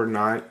stage were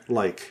not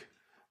like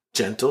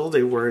gentle.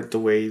 They weren't the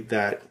way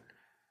that,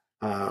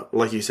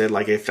 like you said,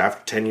 like if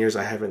after 10 years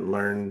I haven't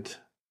learned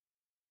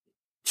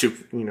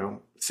to,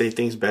 say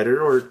things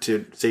better or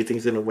to say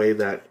things in a way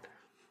that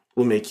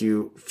will make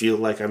you feel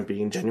like I'm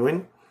being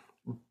genuine.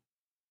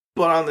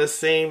 But on the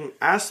same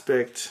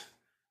aspect,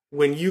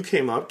 when you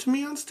came up to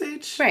me on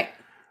stage, right?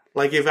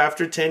 Like if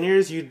after 10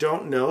 years you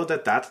don't know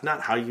that that's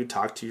not how you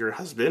talk to your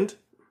husband.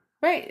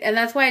 Right. And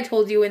that's why I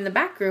told you in the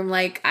back room,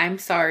 like, I'm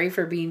sorry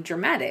for being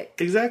dramatic.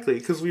 Exactly.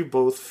 Because we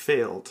both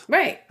failed.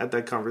 Right. At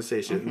that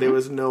conversation. There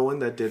was no one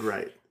that did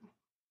right.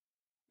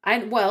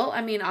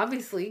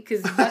 Obviously,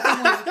 because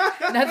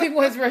nothing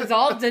was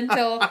resolved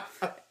until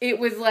it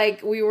was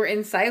like we were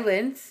in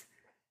silence.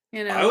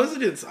 I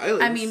wasn't in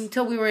silence.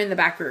 Until we were in the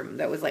back room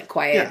that was like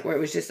quiet, where it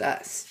was just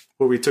us.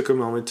 Where we took a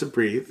moment to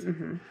breathe.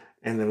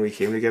 And then we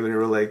came together and we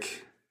were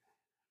like,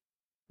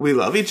 we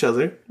love each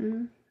other.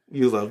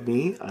 You love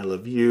me. I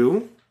love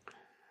you.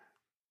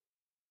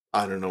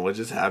 I don't know what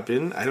just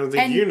happened. I don't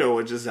think you know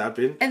what just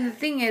happened. And the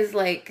thing is,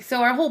 like,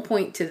 so our whole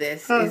point to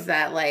this is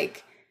that,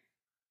 like,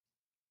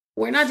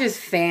 we're not just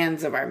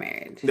fans of our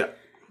marriage.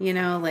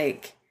 Yeah.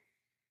 Like,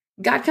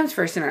 God comes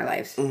first in our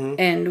lives.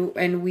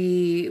 And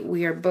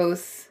we are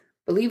both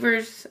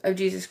believers of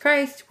Jesus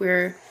Christ.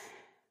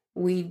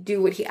 We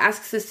do what he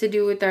asks us to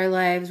do with our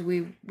lives.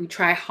 We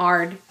try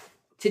hard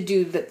to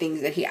do the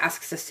things that he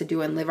asks us to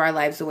do and live our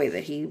lives the way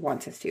that he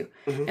wants us to.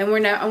 And we're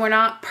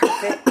not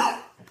perfect.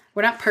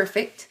 We're not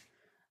perfect.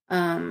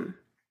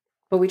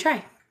 But we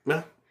try.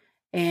 Yeah.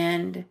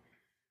 And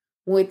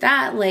with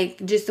that,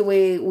 like, just the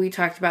way we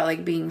talked about,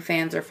 like, being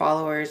fans or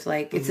followers,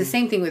 like, it's the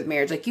same thing with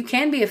marriage. Like, you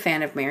can be a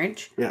fan of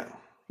marriage. Yeah.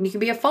 And you can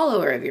be a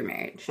follower of your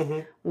marriage.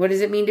 What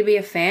does it mean to be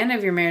a fan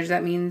of your marriage?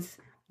 That means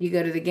you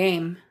go to the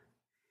game.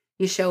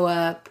 You show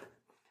up.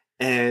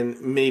 And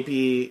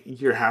maybe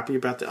you're happy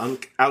about the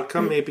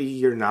outcome. Maybe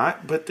you're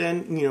not. But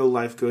then,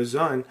 life goes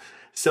on.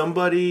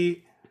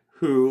 Somebody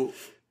who,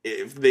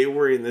 if they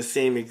were in the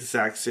same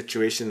exact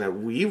situation that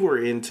we were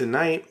in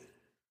tonight,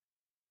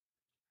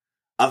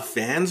 a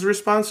fan's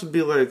response would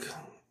be like,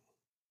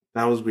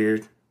 that was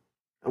weird.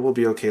 We'll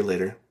be okay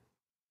later.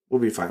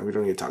 We'll be fine. We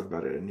don't need to talk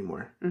about it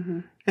anymore.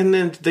 And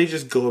then they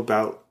just go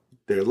about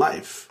their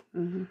life.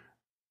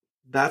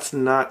 that's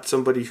not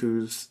somebody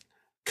who's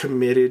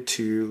committed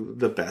to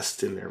the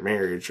best in their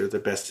marriage or the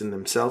best in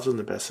themselves and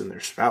the best in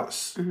their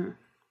spouse. Mm-hmm.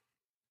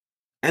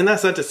 And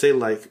that's not to say,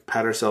 like,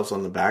 pat ourselves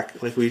on the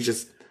back. Like, we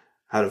just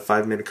had a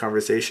 5-minute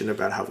conversation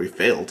about how we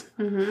failed.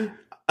 Mm-hmm.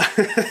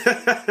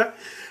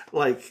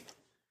 Like,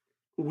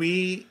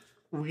 we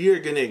are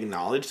going to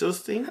acknowledge those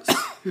things,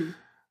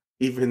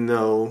 even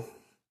though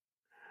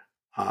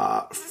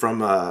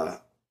from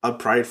a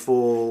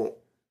prideful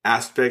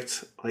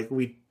aspect, like,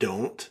 we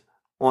don't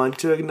want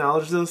to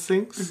acknowledge those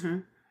things. Mm-hmm.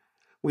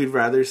 We'd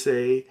rather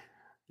say,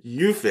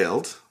 you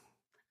failed.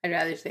 I'd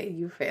rather say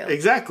you failed.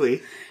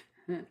 Exactly.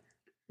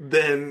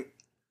 Than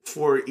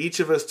for each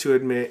of us to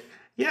admit,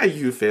 yeah,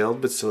 you failed,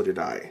 but so did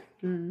I.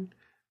 Mm-hmm.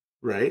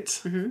 Right?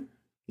 Mm-hmm.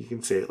 You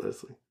can say it,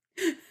 Leslie.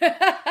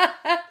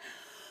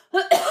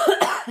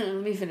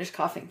 Let me finish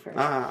coughing first.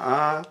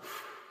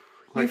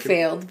 You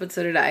failed, but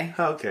so did I.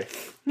 Okay.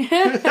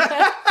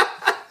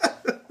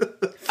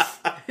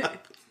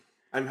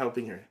 I'm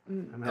helping her.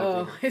 I'm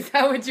helping her. Is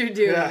that what you're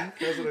doing? Yeah,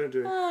 that's what I'm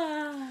doing.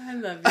 I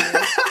love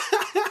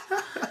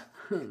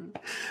you.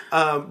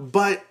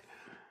 But,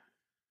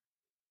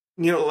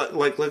 you know,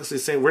 like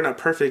Leslie's saying, we're not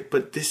perfect,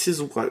 but this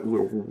is what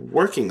we're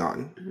working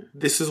on. Mm-hmm.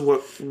 This is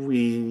what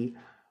we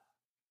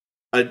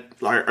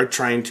are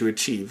trying to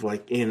achieve.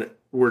 Like,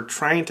 we're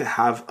trying to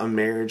have a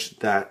marriage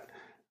that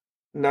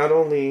not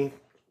only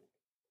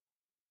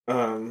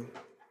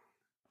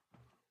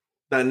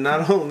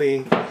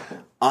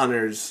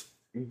honors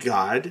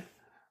God,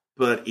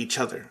 but each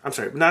other. I'm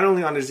sorry, not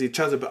only honors each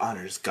other, but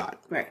honors God.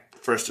 Right.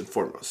 First and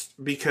foremost.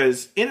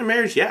 Because in a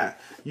marriage, yeah,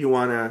 you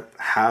want to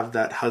have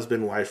that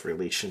husband-wife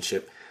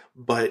relationship.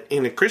 But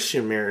in a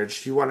Christian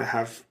marriage, you want to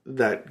have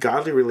that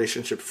godly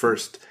relationship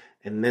first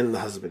and then the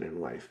husband and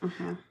wife.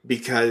 Mm-hmm.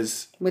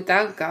 Because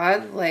without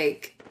God,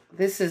 like,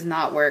 this does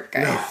not work,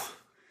 guys.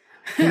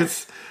 No.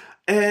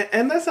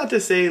 And that's not to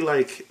say,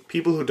 like,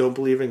 people who don't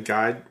believe in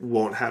God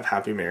won't have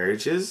happy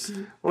marriages.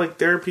 Mm-hmm. Like,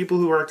 there are people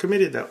who are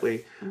committed that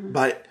way. Mm-hmm.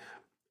 But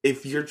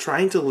if you're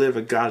trying to live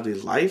a godly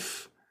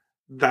life,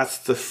 that's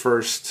the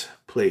first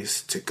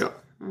place to go.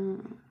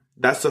 Mm-hmm.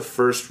 That's the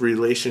first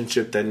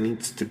relationship that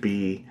needs to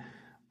be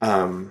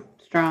strong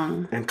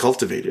and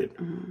cultivated.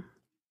 Mm-hmm.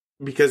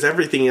 Because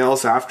everything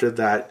else after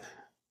that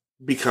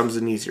becomes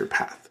an easier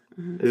path.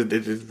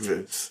 Mm-hmm.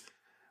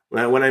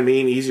 When I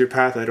mean easier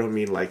path, I don't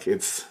mean like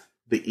it's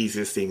the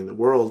easiest thing in the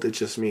world. It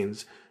just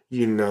means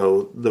you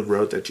know the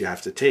road that you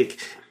have to take.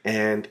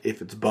 And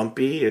if it's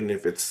bumpy and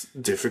if it's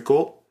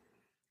difficult,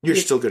 you're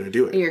still going to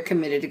do it. You're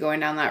committed to going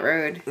down that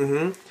road.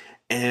 Mm-hmm.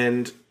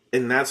 And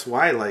that's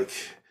why, like,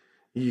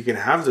 you can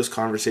have those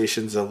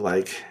conversations of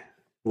like,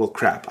 well,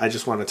 crap, I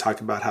just want to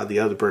talk about how the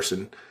other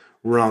person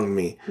wronged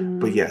me. Mm-hmm.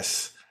 But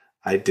yes,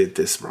 I did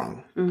this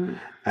wrong. Mm-hmm.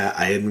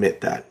 I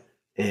admit that.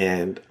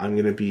 And I'm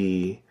going to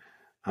be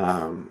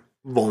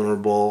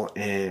vulnerable,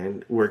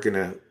 and we're going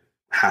to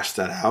hash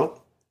that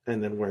out,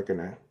 and then we're going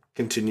to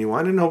continue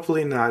on and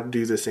hopefully not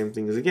do the same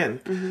things again.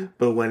 Mm-hmm.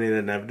 But when it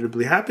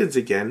inevitably happens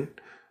again,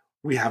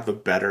 we have a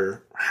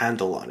better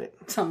handle on it.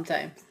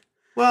 Sometimes.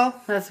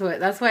 Well, that's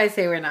why I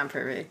say we're not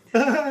perfect.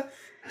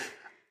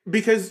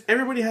 Because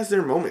everybody has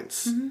their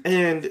moments, mm-hmm.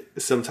 and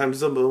sometimes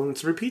the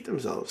moments repeat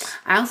themselves.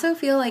 I also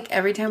feel like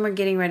every time we're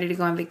getting ready to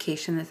go on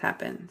vacation, this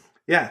happens.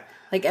 Yeah.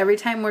 Like every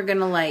time we're going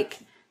to like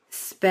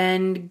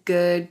spend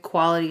good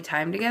quality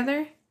time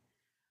together,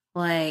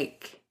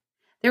 like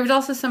there was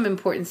also some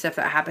important stuff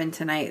that happened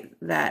tonight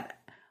that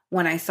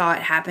when I saw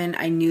it happen,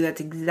 I knew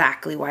that's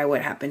exactly why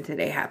what happened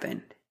today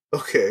happened.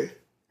 Okay.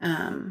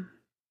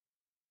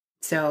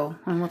 So,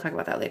 and we'll talk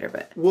about that later,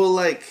 but. Well,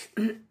 like.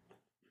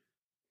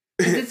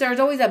 There's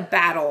always a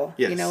battle,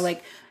 yes. You know,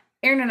 like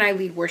Aaron and I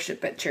lead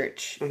worship at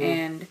church, mm-hmm.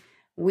 and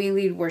we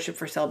lead worship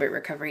for Celebrate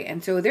Recovery.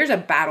 And so there's a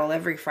battle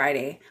every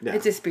Friday. Yeah.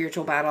 It's a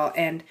spiritual battle.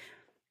 And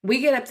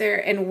we get up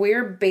there and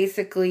we're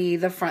basically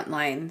the front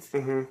lines.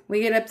 Mm-hmm. We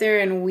get up there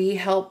and we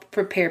help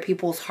prepare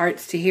people's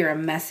hearts to hear a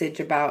message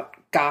about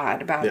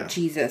God, about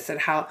Jesus, and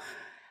how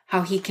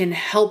he can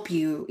help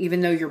you even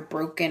though you're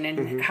broken, and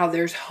mm-hmm. how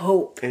there's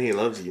hope. And he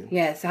loves you.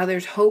 Yes, how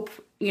there's hope,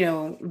 you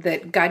know,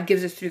 that God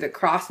gives us through the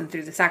cross and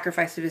through the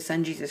sacrifice of his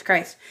son, Jesus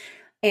Christ.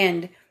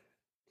 And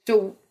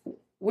so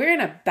we're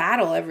in a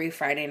battle every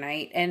Friday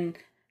night, and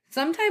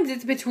sometimes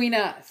it's between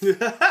us,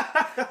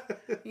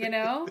 you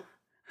know?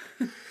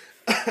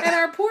 And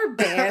our poor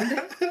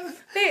band,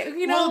 they,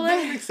 you know,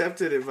 they've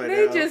accepted it by now.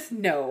 They just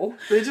know.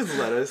 They just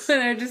let us.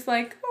 And they're just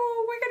like,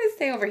 oh, we're going to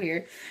stay over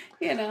here,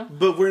 you know?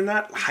 But we're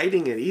not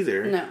hiding it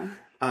either. No.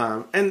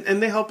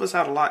 And they help us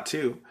out a lot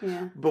too.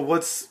 Yeah. But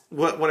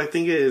what I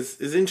think is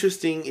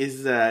interesting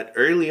is that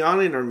early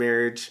on in our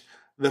marriage,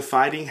 the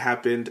fighting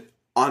happened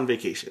on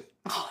vacation.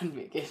 On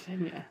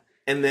vacation, yeah.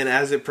 And then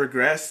as it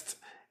progressed,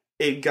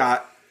 it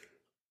got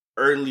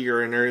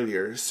earlier and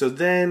earlier. So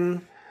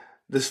then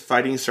this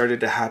fighting started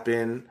to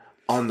happen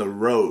on the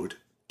road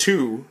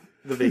to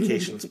the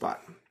vacation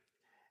spot.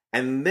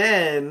 And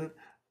then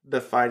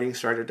the fighting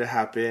started to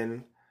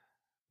happen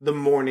the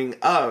morning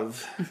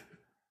of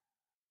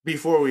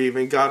before we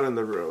even got on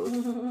the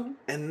road.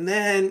 And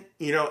then,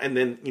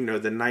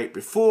 the night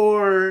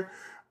before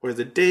or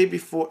the day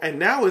before. And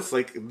now it's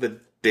like the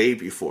day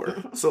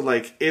before. So,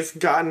 like, it's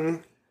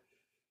gotten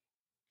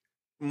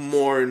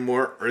more and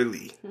more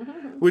early,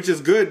 which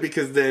is good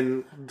because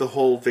then the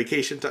whole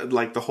vacation time,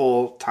 like the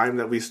whole time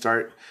that we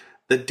start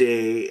the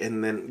day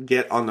and then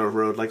get on the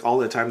road, like all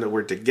the time that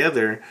we're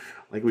together,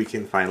 like we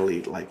can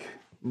finally like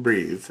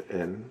breathe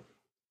and,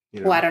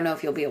 Well, I don't know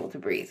if you'll be able to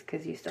breathe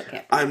because you still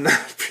can't breathe. I'm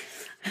not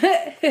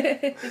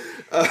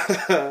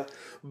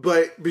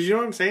but you know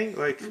what I'm saying?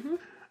 Like,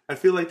 I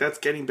feel like that's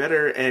getting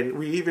better. And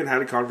we even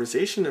had a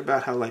conversation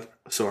about how, like,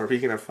 so are we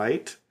going to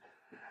fight?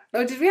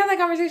 Oh, did we have that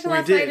conversation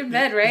last night in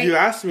bed, right? You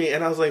asked me,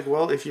 and I was like,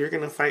 well, if you're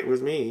going to fight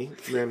with me,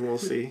 then we'll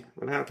see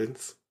what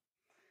happens.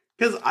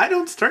 Because I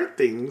don't start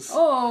things.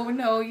 Oh,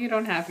 no, you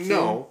don't have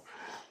to.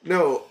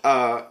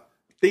 No.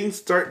 Things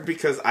start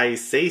because I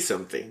say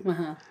something.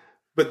 Uh-huh.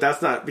 But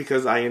that's not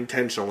because I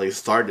intentionally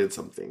started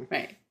something.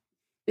 Right.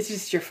 It's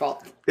just your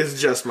fault. It's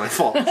just my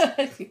fault.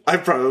 I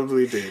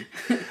probably did.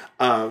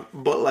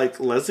 But, like,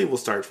 Leslie will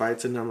start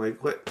fights, and I'm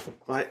like, what?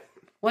 Well,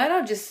 I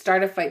don't just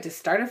start a fight to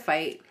start a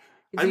fight.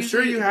 I'm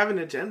sure you have an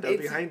agenda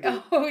behind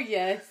it. Oh,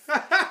 yes.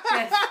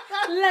 Yes.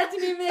 Let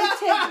me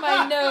take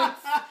my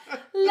notes.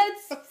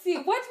 Let's see.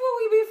 What will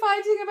we be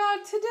fighting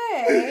about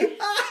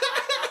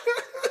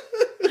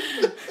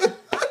today?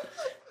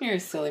 You're a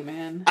silly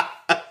man.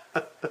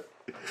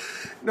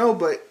 No,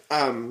 but,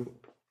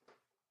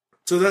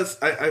 so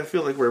that's, I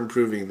feel like we're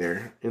improving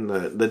there in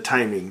the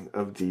timing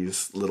of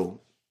these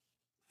little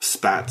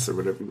spats or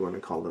whatever you want to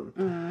call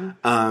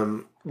them.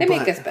 They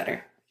make us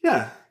better.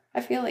 Yeah.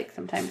 I feel like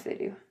sometimes they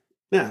do.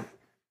 Yeah.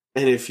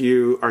 And if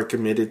you are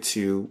committed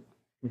to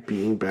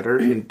being better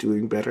and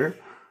doing better,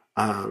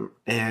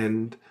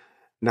 and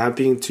not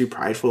being too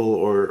prideful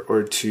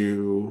or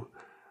too,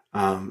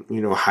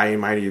 high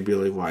and mighty, you'd be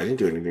like, well, I didn't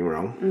do anything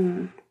wrong.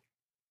 Mm-hmm.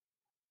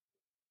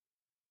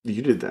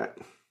 You did that.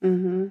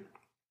 Mm-hmm.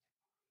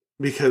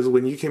 Because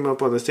when you came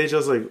up on the stage, I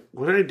was like,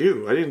 what did I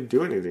do? I didn't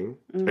do anything.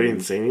 Mm-hmm. I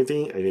didn't say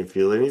anything. I didn't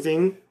feel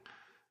anything.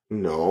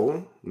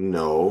 No.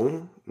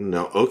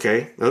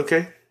 Okay.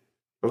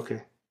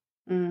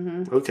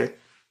 Mm-hmm. Okay.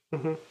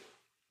 Mm-hmm.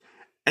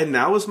 And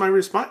that was my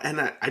response. And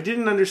I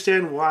didn't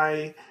understand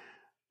why,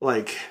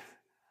 like,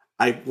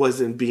 I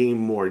wasn't being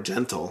more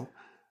gentle.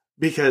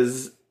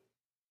 Because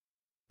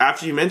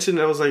after you mentioned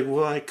it, I was like,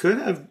 well, I could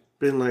have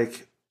been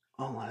like,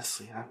 oh,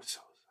 Leslie, I'm so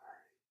sorry.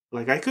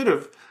 Like, I could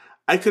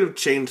have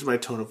changed my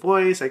tone of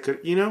voice. I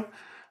could,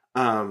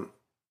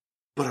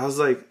 but I was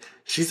like,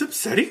 she's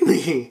upsetting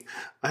me.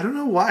 I don't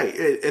know why.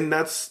 And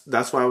that's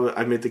why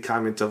I made the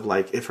comment of,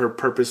 like, if her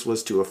purpose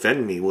was to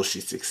offend me, well,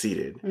 she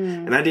succeeded.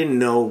 And I didn't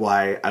know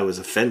why I was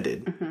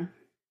offended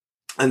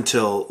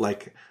until,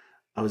 like,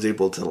 I was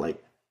able to,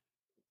 like,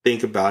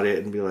 think about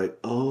it and be like,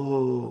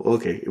 oh,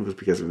 okay, it was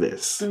because of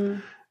this.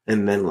 And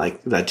then,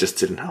 like, that just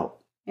didn't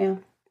help. Yeah.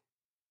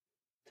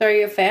 So are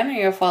you a fan or are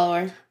you a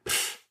follower?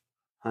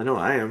 I know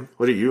I am.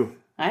 What are you?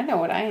 I know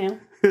what I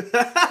am.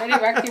 Ready,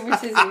 rock, paper,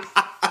 scissors.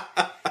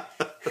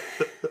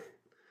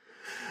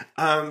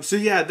 So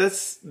yeah,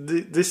 this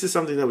is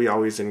something that we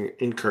always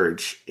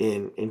encourage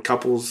in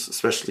couples,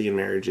 especially in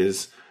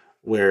marriages,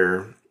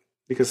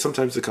 because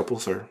sometimes the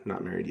couples are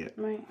not married yet.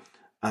 Right.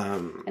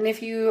 And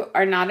if you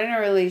are not in a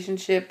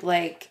relationship,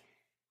 like,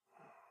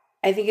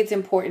 I think it's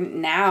important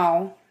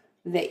now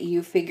that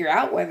you figure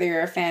out whether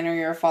you're a fan or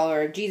you're a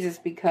follower of Jesus,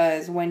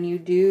 because when you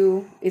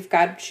do, if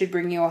God should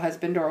bring you a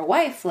husband or a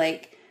wife,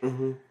 like,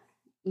 you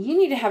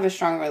need to have a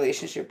strong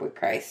relationship with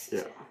Christ.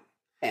 Yeah.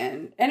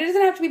 And it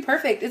doesn't have to be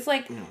perfect. It's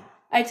like,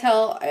 I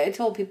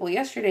told people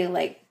yesterday,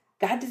 like,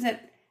 God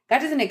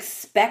doesn't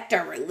expect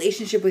our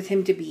relationship with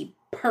him to be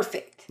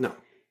perfect. No.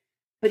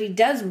 But he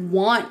does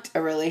want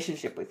a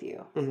relationship with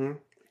you. Mm-hmm.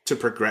 To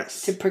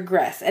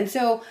progress. And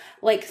so,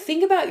 like,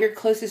 think about your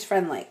closest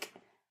friend. Like,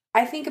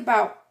 I think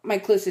about my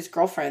closest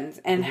girlfriends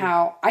and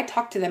how I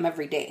talk to them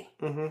every day.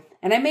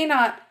 And I may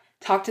not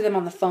talk to them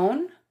on the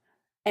phone,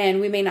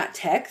 and we may not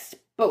text,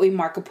 but we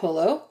Marco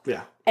Polo.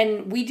 Yeah.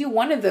 And we do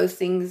one of those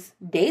things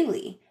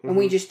daily. And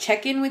we just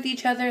check in with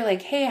each other,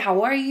 like, hey,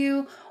 how are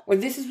you? Or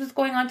this is what's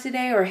going on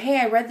today. Or, hey,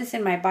 I read this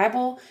in my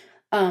Bible.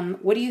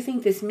 What do you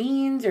think this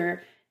means?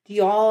 Or do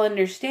you all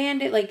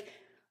understand it? Like,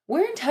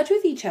 we're in touch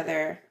with each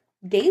other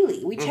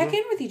daily. We check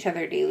in with each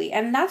other daily.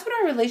 And that's what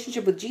our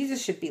relationship with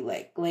Jesus should be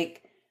like.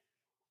 Like,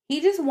 he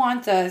just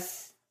wants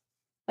us,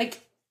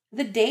 like,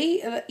 the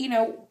day,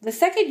 the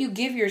second you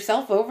give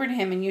yourself over to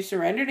him and you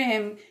surrender to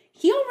him,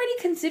 he already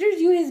considers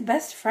you his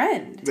best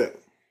friend. Yeah.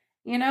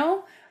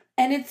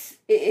 And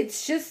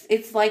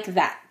it's like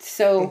that.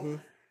 So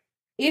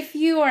if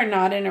you are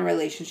not in a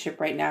relationship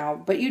right now,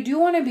 but you do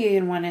want to be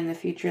in one in the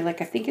future,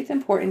 like, I think it's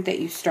important that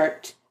you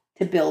start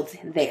to build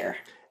there.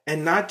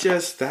 And not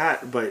just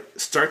that, but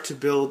start to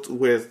build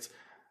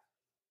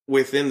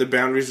within the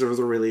boundaries of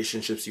the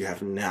relationships you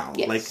have now.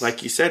 Yes.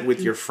 Like you said,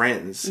 with your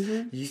friends,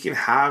 you can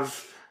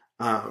have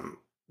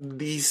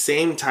these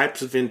same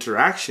types of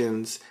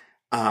interactions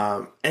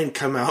and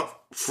come out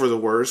for the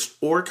worst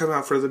or come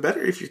out for the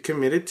better if you're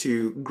committed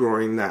to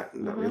growing that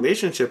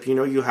relationship. You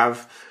know, you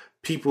have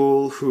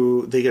people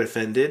who they get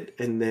offended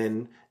and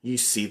then you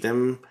see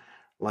them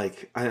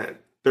like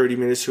 30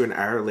 minutes to an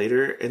hour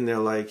later and they're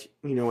like,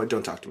 you know what,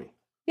 don't talk to me.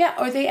 Yeah,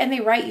 or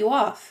they write you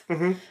off.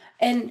 Mm-hmm.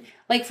 And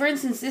like, for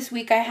instance, this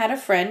week I had a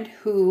friend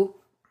who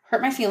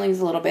hurt my feelings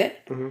a little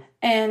bit. Mm-hmm.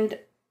 And,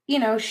 you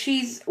know,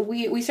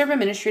 we serve a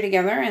ministry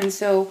together. And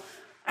so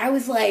I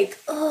was like,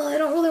 oh, I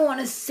don't really want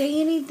to say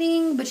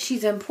anything, but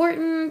she's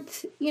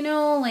important, you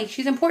know, like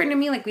she's important to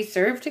me. Like we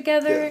serve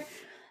together. Yeah.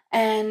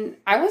 And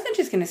I wasn't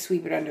just going to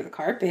sweep it under the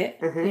carpet,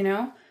 you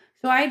know.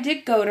 So I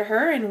did go to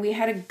her and we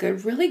had a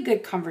really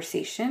good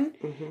conversation.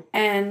 Mm-hmm.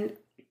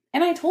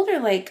 And I told her,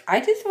 like, I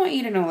just want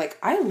you to know, like,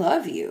 I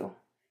love you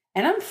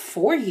and I'm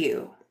for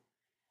you.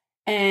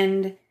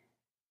 And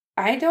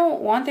I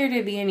don't want there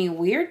to be any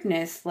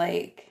weirdness.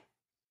 Like,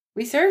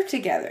 we serve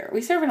together.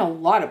 We serve in a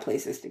lot of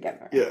places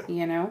together. Yeah.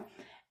 You know?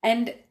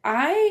 And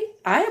I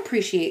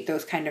appreciate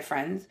those kind of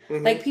friends.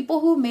 Mm-hmm. Like people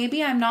who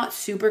maybe I'm not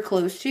super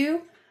close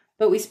to,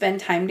 but we spend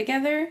time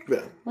together.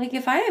 Yeah. Like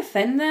if I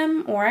offend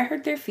them or I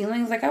hurt their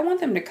feelings, like I want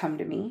them to come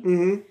to me.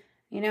 Mm-hmm.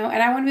 You know?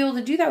 And I want to be able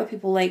to do that with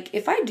people. Like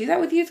if I do that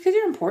with you, it's because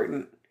you're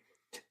important.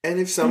 And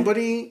if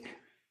somebody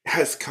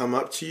has come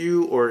up to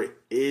you or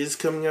is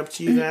coming up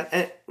to you that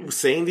and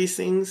saying these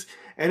things,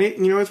 and it,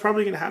 you know, it's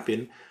probably going to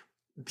happen.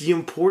 The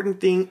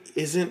important thing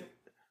isn't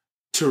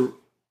to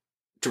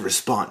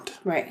respond.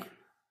 Right.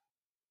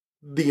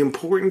 The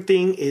important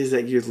thing is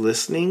that you're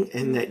listening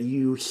and that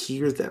you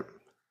hear them.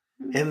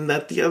 And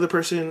that the other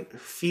person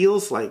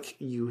feels like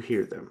you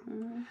hear them.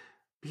 Mm-hmm.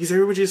 Because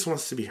everybody just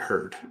wants to be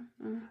heard.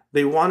 Mm-hmm.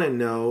 They want to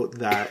know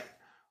that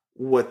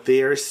what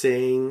they are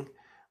saying,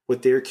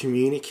 what they're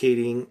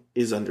communicating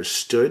is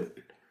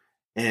understood.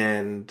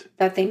 And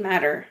that they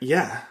matter.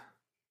 Yeah.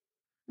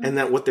 Mm-hmm. And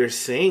that what they're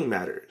saying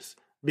matters.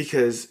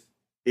 Because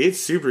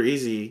it's super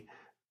easy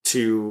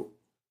to,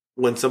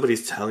 when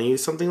somebody's telling you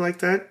something like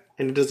that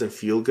and it doesn't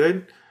feel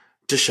good,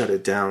 to shut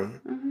it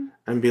down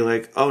and be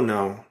like, oh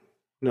no,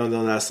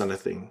 that's not a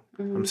thing.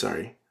 I'm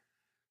sorry,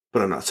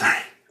 but I'm not sorry.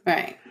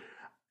 Right.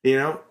 You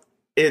know,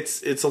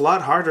 it's a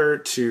lot harder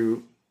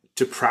to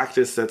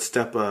practice that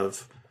step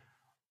of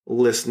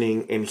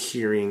listening and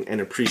hearing and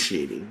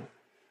appreciating,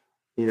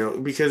 you know,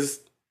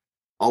 because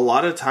a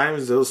lot of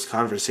times those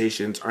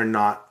conversations are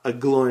not a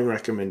glowing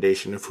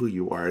recommendation of who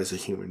you are as a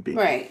human being.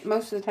 Right.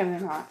 Most of the time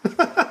they're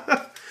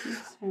not.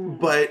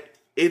 But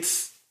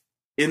it's,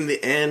 in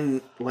the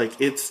end, like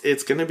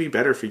it's going to be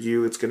better for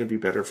you. It's going to be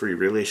better for your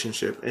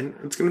relationship, and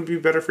it's going to be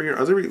better for your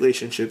other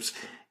relationships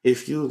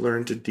if you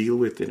learn to deal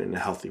with it in a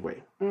healthy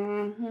way.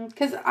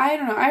 Because I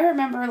don't know. I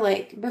remember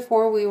like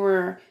before we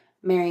were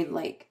married,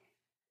 like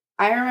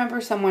I remember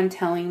someone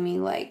telling me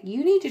like,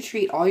 you need to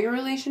treat all your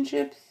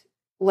relationships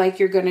like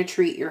you're going to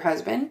treat your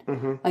husband,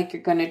 like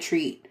you're going to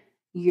treat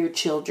your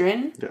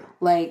children,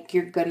 like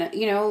you're going to,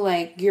 you know,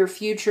 like your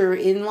future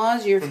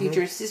in-laws, your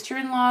future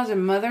sister-in-laws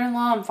and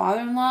mother-in-law and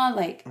father-in-law,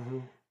 like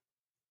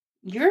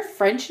your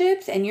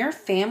friendships and your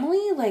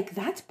family, like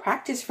that's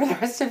practice for the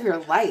rest of your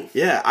life.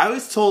 Yeah, I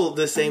was told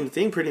the same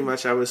thing pretty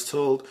much. I was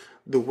told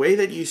the way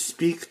that you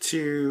speak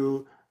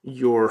to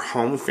your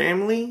home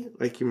family,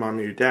 like your mom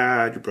and your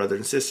dad, your brother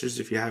and sisters,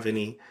 if you have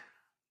any,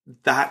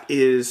 that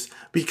is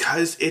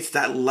because it's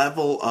that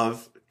level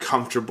of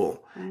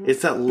comfortable.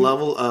 It's that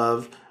level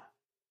of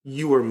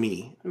you or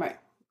me. Right.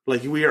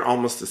 Like we are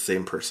almost the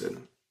same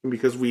person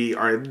because we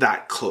are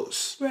that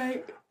close.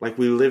 Right. Like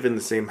we live in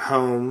the same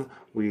home.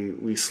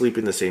 We sleep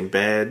in the same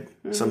bed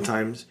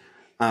sometimes.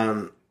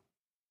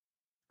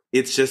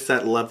 It's just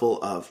that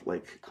level of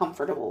like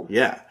comfortable.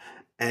 Yeah.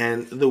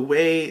 And the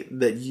way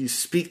that you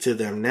speak to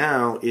them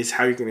now is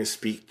how you're going to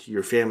speak to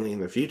your family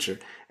in the future.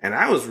 And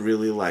I was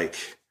really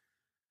like,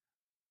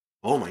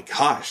 oh my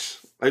gosh.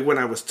 Like when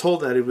I was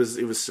told that, it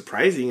was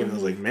surprising. And I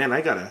was like, man,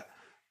 I gotta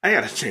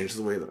change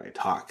the way that I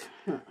talk.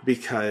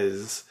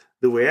 Because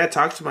the way I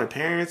talked to my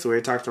parents, the way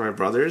I talked to my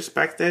brothers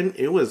back then,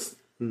 it was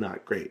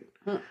not great.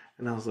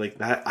 And I was like,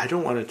 that I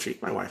don't want to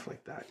treat my wife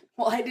like that.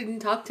 Well, I didn't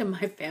talk to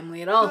my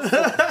family at all.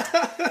 So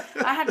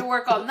I had to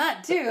work on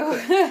that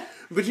too.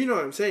 But you know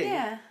what I'm saying?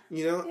 Yeah.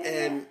 You know,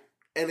 and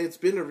it's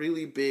been a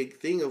really big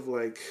thing of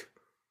like,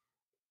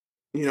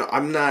 you know,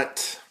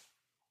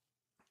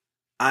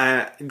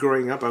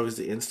 growing up, I was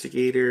the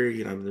instigator,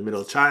 you know, I'm the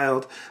middle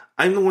child.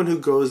 I'm the one who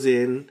goes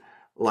in,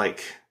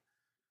 like,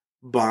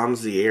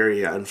 bombs the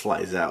area and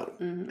flies out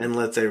and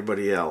lets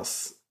everybody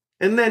else.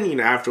 And then, you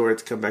know,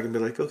 afterwards come back and be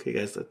like, okay,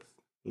 guys,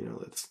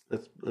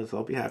 let's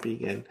all be happy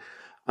again.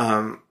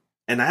 And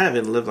I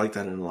haven't lived like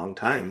that in a long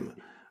time.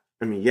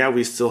 I mean, yeah,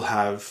 we still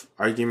have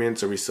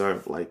arguments or we still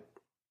have, like,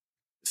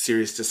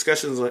 serious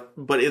discussions,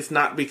 but it's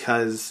not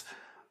because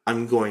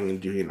I'm going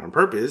and doing it on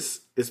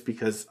purpose. It's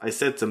because I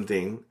said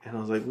something and I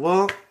was like,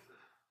 well,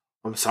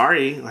 I'm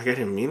sorry. Like, I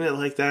didn't mean it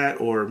like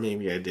that. Or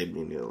maybe I did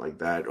mean it like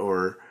that.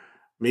 Or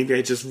maybe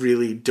I just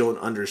really don't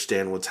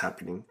understand what's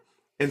happening.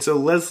 And so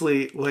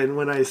Leslie,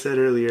 when I said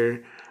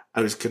earlier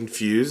I was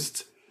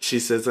confused, she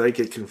says that I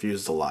get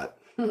confused a lot.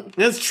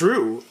 That's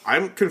true.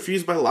 I'm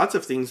confused by lots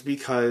of things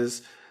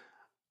because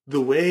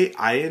the way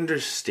I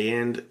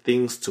understand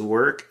things to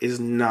work is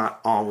not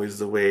always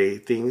the way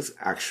things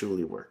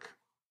actually work.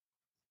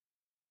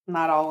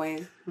 Not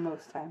always,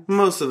 most times.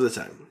 Most of the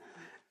time.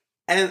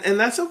 And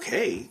that's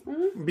okay.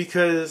 Mm-hmm.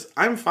 Because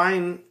I'm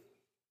fine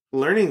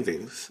learning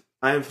things.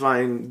 I'm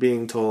fine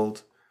being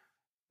told,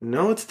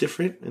 no, it's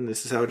different and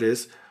this is how it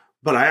is.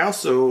 But I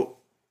also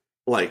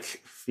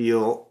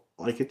feel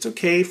like it's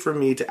okay for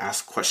me to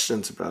ask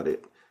questions about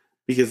it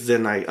because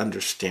then I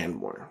understand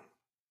more.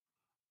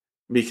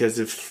 Because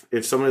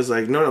if someone is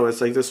like, no,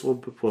 it's like this,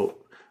 well,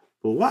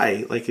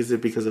 why? Like, is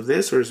it because of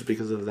this or is it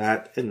because of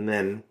that? And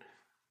then,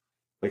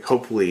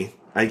 hopefully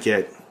I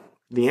get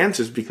the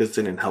answers because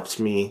then it helps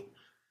me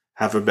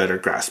have a better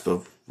grasp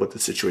of what the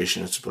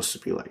situation is supposed to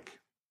be like.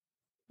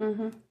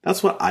 Mm-hmm.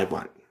 That's what I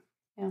want.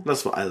 Yeah.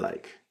 That's what I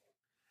like.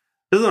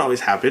 It doesn't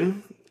always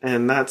happen,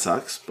 and that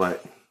sucks,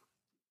 but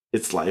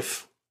it's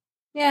life.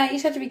 Yeah, you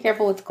just have to be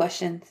careful with the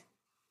questions.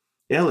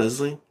 Yeah,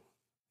 Leslie. You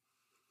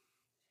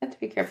have to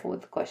be careful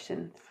with the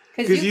questions.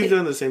 Because you've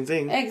done the same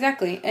thing.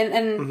 Exactly. And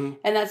mm-hmm.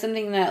 and that's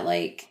something that,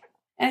 and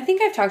I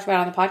think I've talked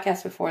about on the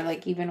podcast before,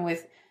 even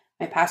with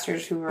my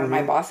pastors who are mm-hmm.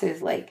 my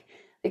bosses,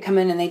 they come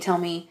in and they tell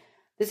me,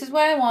 this is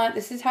what I want,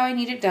 this is how I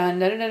need it done,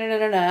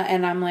 da-da-da-da-da-da,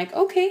 and I'm like,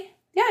 okay,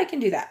 yeah, I can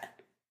do that.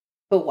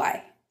 But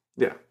why?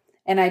 Yeah.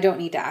 And I don't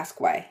need to ask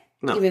why.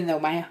 No. Even though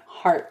my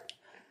heart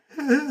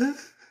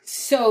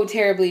so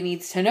terribly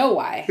needs to know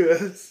why.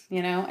 Yes.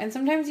 And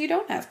sometimes you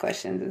don't ask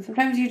questions. And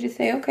sometimes you just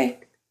say, okay,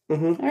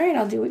 mm-hmm. all right,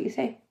 I'll do what you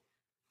say.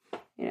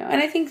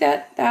 And I think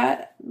that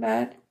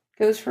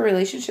goes for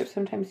relationships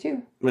sometimes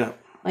too. Yeah.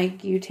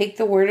 You take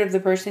the word of the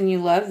person you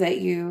love that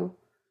you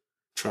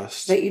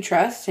trust.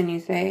 And you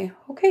say,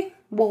 okay,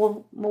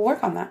 we'll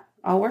work on that.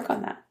 I'll work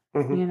on that.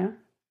 Mm-hmm.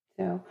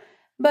 So,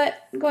 but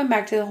going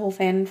back to the whole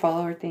fan and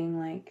follower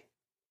thing,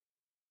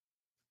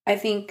 I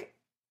think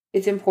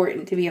it's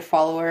important to be a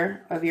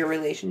follower of your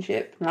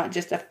relationship, not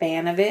just a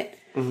fan of it.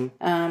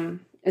 Mm-hmm.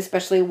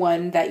 Especially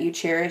one that you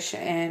cherish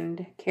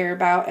and care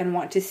about and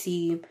want to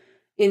see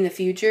in the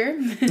future.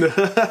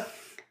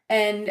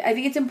 And I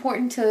think it's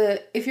important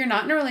to, if you're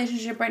not in a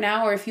relationship right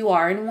now, or if you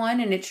are in one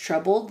and it's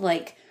troubled,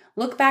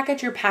 look back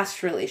at your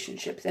past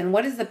relationships and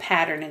what is the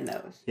pattern in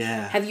those?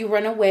 Yeah. Have you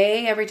run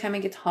away every time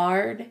it gets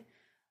hard?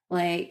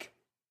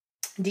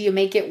 Do you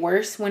make it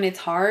worse when it's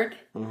hard?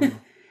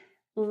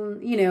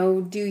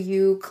 Mm-hmm. Do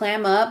you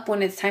clam up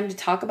when it's time to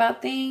talk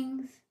about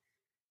things?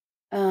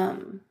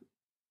 Do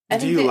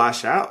you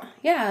lash out?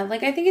 Yeah.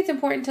 I think it's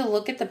important to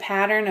look at the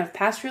pattern of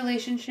past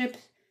relationships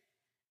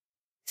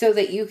so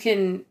that you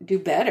can do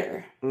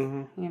better,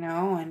 mm-hmm.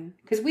 And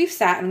because we've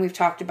sat and we've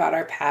talked about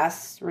our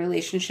past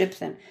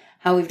relationships and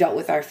how we've dealt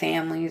with our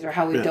families or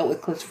how we've dealt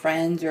with close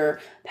friends or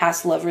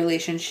past love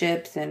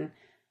relationships. And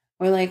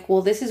we're like,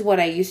 well, this is what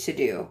I used to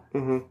do.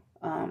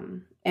 Mm-hmm.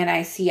 And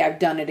I see I've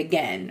done it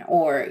again,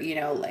 or,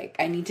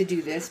 I need to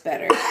do this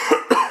better.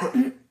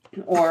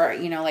 Or,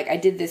 I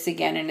did this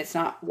again and it's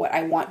not what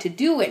I want to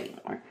do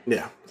anymore.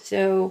 Yeah.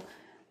 So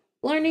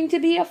learning to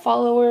be a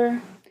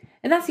follower.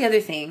 And that's the other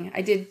thing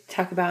I did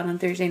talk about on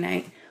Thursday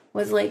night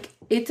was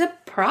it's a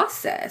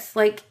process.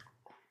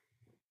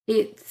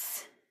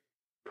 It's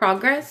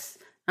progress,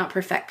 not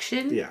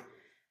perfection. Yeah.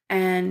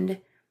 And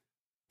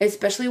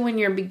especially when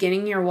you're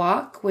beginning your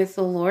walk with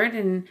the Lord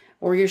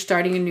or you're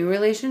starting a new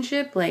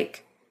relationship,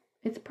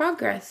 it's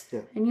progress.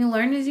 Yeah. And you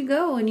learn as you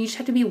go and you just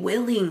have to be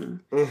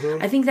willing.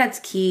 Mm-hmm. I think that's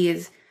key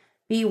is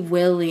be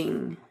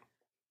willing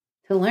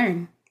to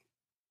learn.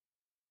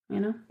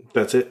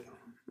 That's it.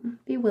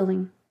 Be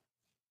willing.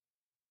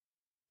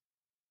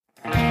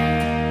 And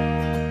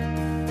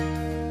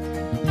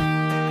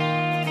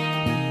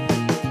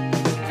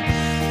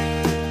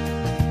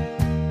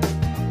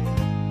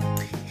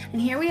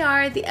here we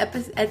are at the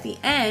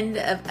end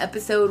of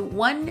episode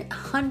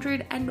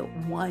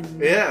 101.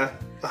 Yeah,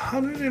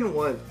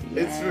 101.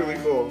 Yay. It's really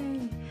cool.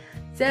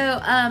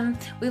 So,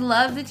 we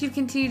love that you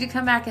continue to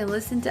come back and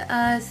listen to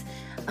us.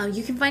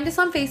 You can find us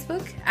on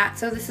Facebook at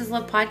So This Is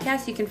Love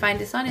Podcast. You can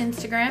find us on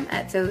Instagram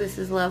at So This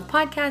Is Love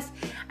Podcast.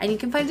 And you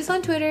can find us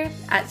on Twitter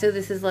at So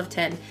This Is Love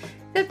 10.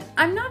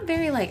 I'm not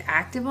very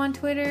active on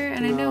Twitter,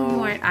 and I know you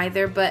aren't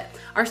either, but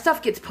our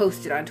stuff gets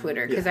posted on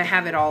Twitter because I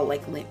have it all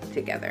linked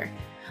together.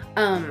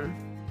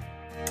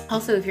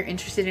 Also, if you're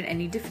interested in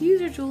any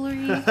diffuser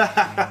jewelry,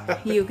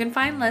 you can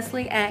find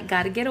Leslie at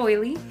Gotta Get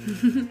Oily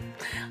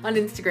on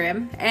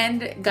Instagram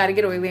and Gotta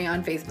Get Oily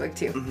on Facebook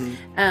too.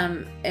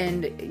 Mm-hmm.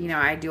 And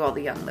I do all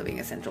the Young Living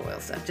essential oil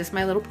stuff. Just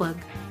my little plug.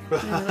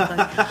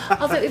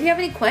 Also, if you have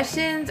any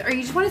questions or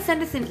you just want to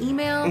send us an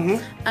email,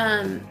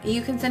 mm-hmm.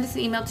 You can send us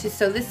an email to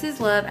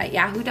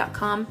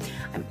sothisIslove@yahoo.com.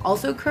 I'm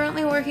also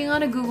currently working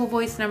on a Google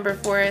Voice number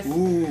for us.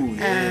 Ooh,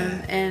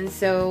 yeah. And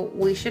so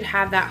we should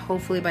have that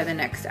hopefully by the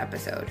next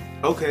episode.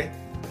 Okay.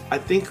 I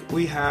think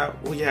we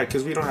have,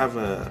 because we don't have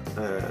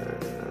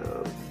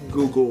a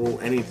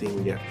Google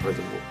anything yet for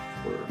the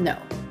No.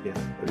 Yeah.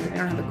 Okay. I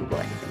don't have a Google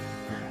anything.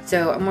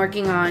 So I'm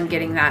working on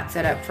getting that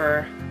set up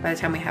for by the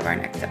time we have our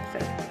next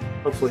episode.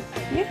 Hopefully.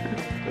 Yeah.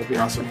 That'd be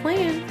awesome. That's the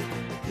plan.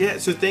 Yeah,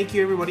 so thank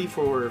you everybody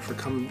for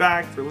coming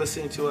back, for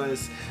listening to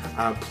us.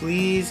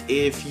 Please,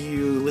 if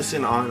you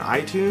listen on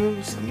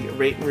iTunes,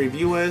 rate and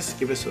review us.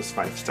 Give us those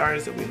 5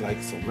 stars that we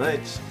like so much.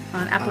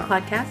 On Apple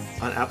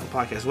Podcasts. On Apple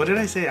Podcasts. What did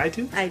I say?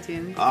 iTunes?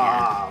 iTunes.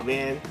 Oh,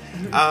 man.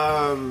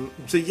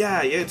 So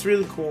yeah, it's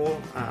really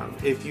cool.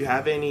 If you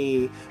have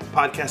any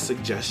podcast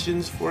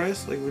suggestions for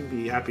us, like, we'd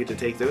be happy to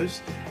take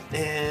those.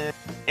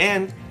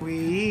 And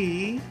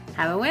we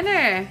have a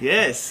winner.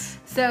 Yes.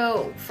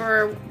 So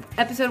for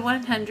episode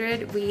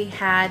 100, we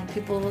had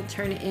people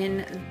turn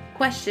in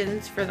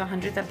questions for the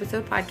 100th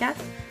episode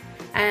podcast.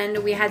 And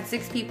we had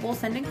 6 people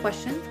send in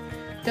questions.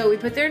 So we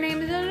put their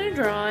names in a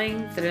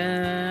drawing.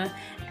 Ta-da.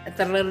 I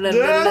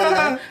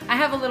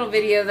have a little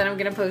video that I'm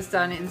going to post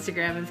on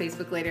Instagram and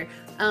Facebook later.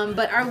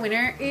 But our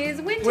winner is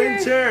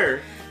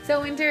Winter. So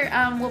Winter,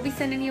 we'll be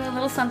sending you a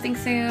little something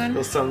soon. A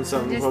little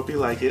something. Hope you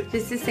like it.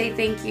 Just to say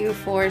thank you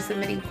for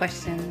submitting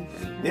questions.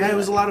 Yeah, it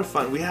was a lot of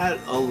fun. We had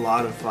a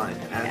lot of fun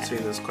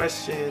answering those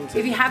questions.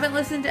 If you haven't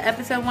listened to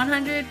episode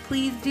 100,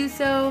 please do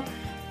so.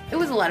 It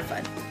was a lot of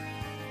fun.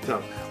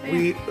 So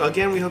we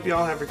hope you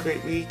all have a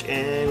great week,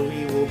 and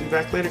we will be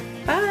back later.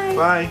 Bye.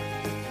 Bye.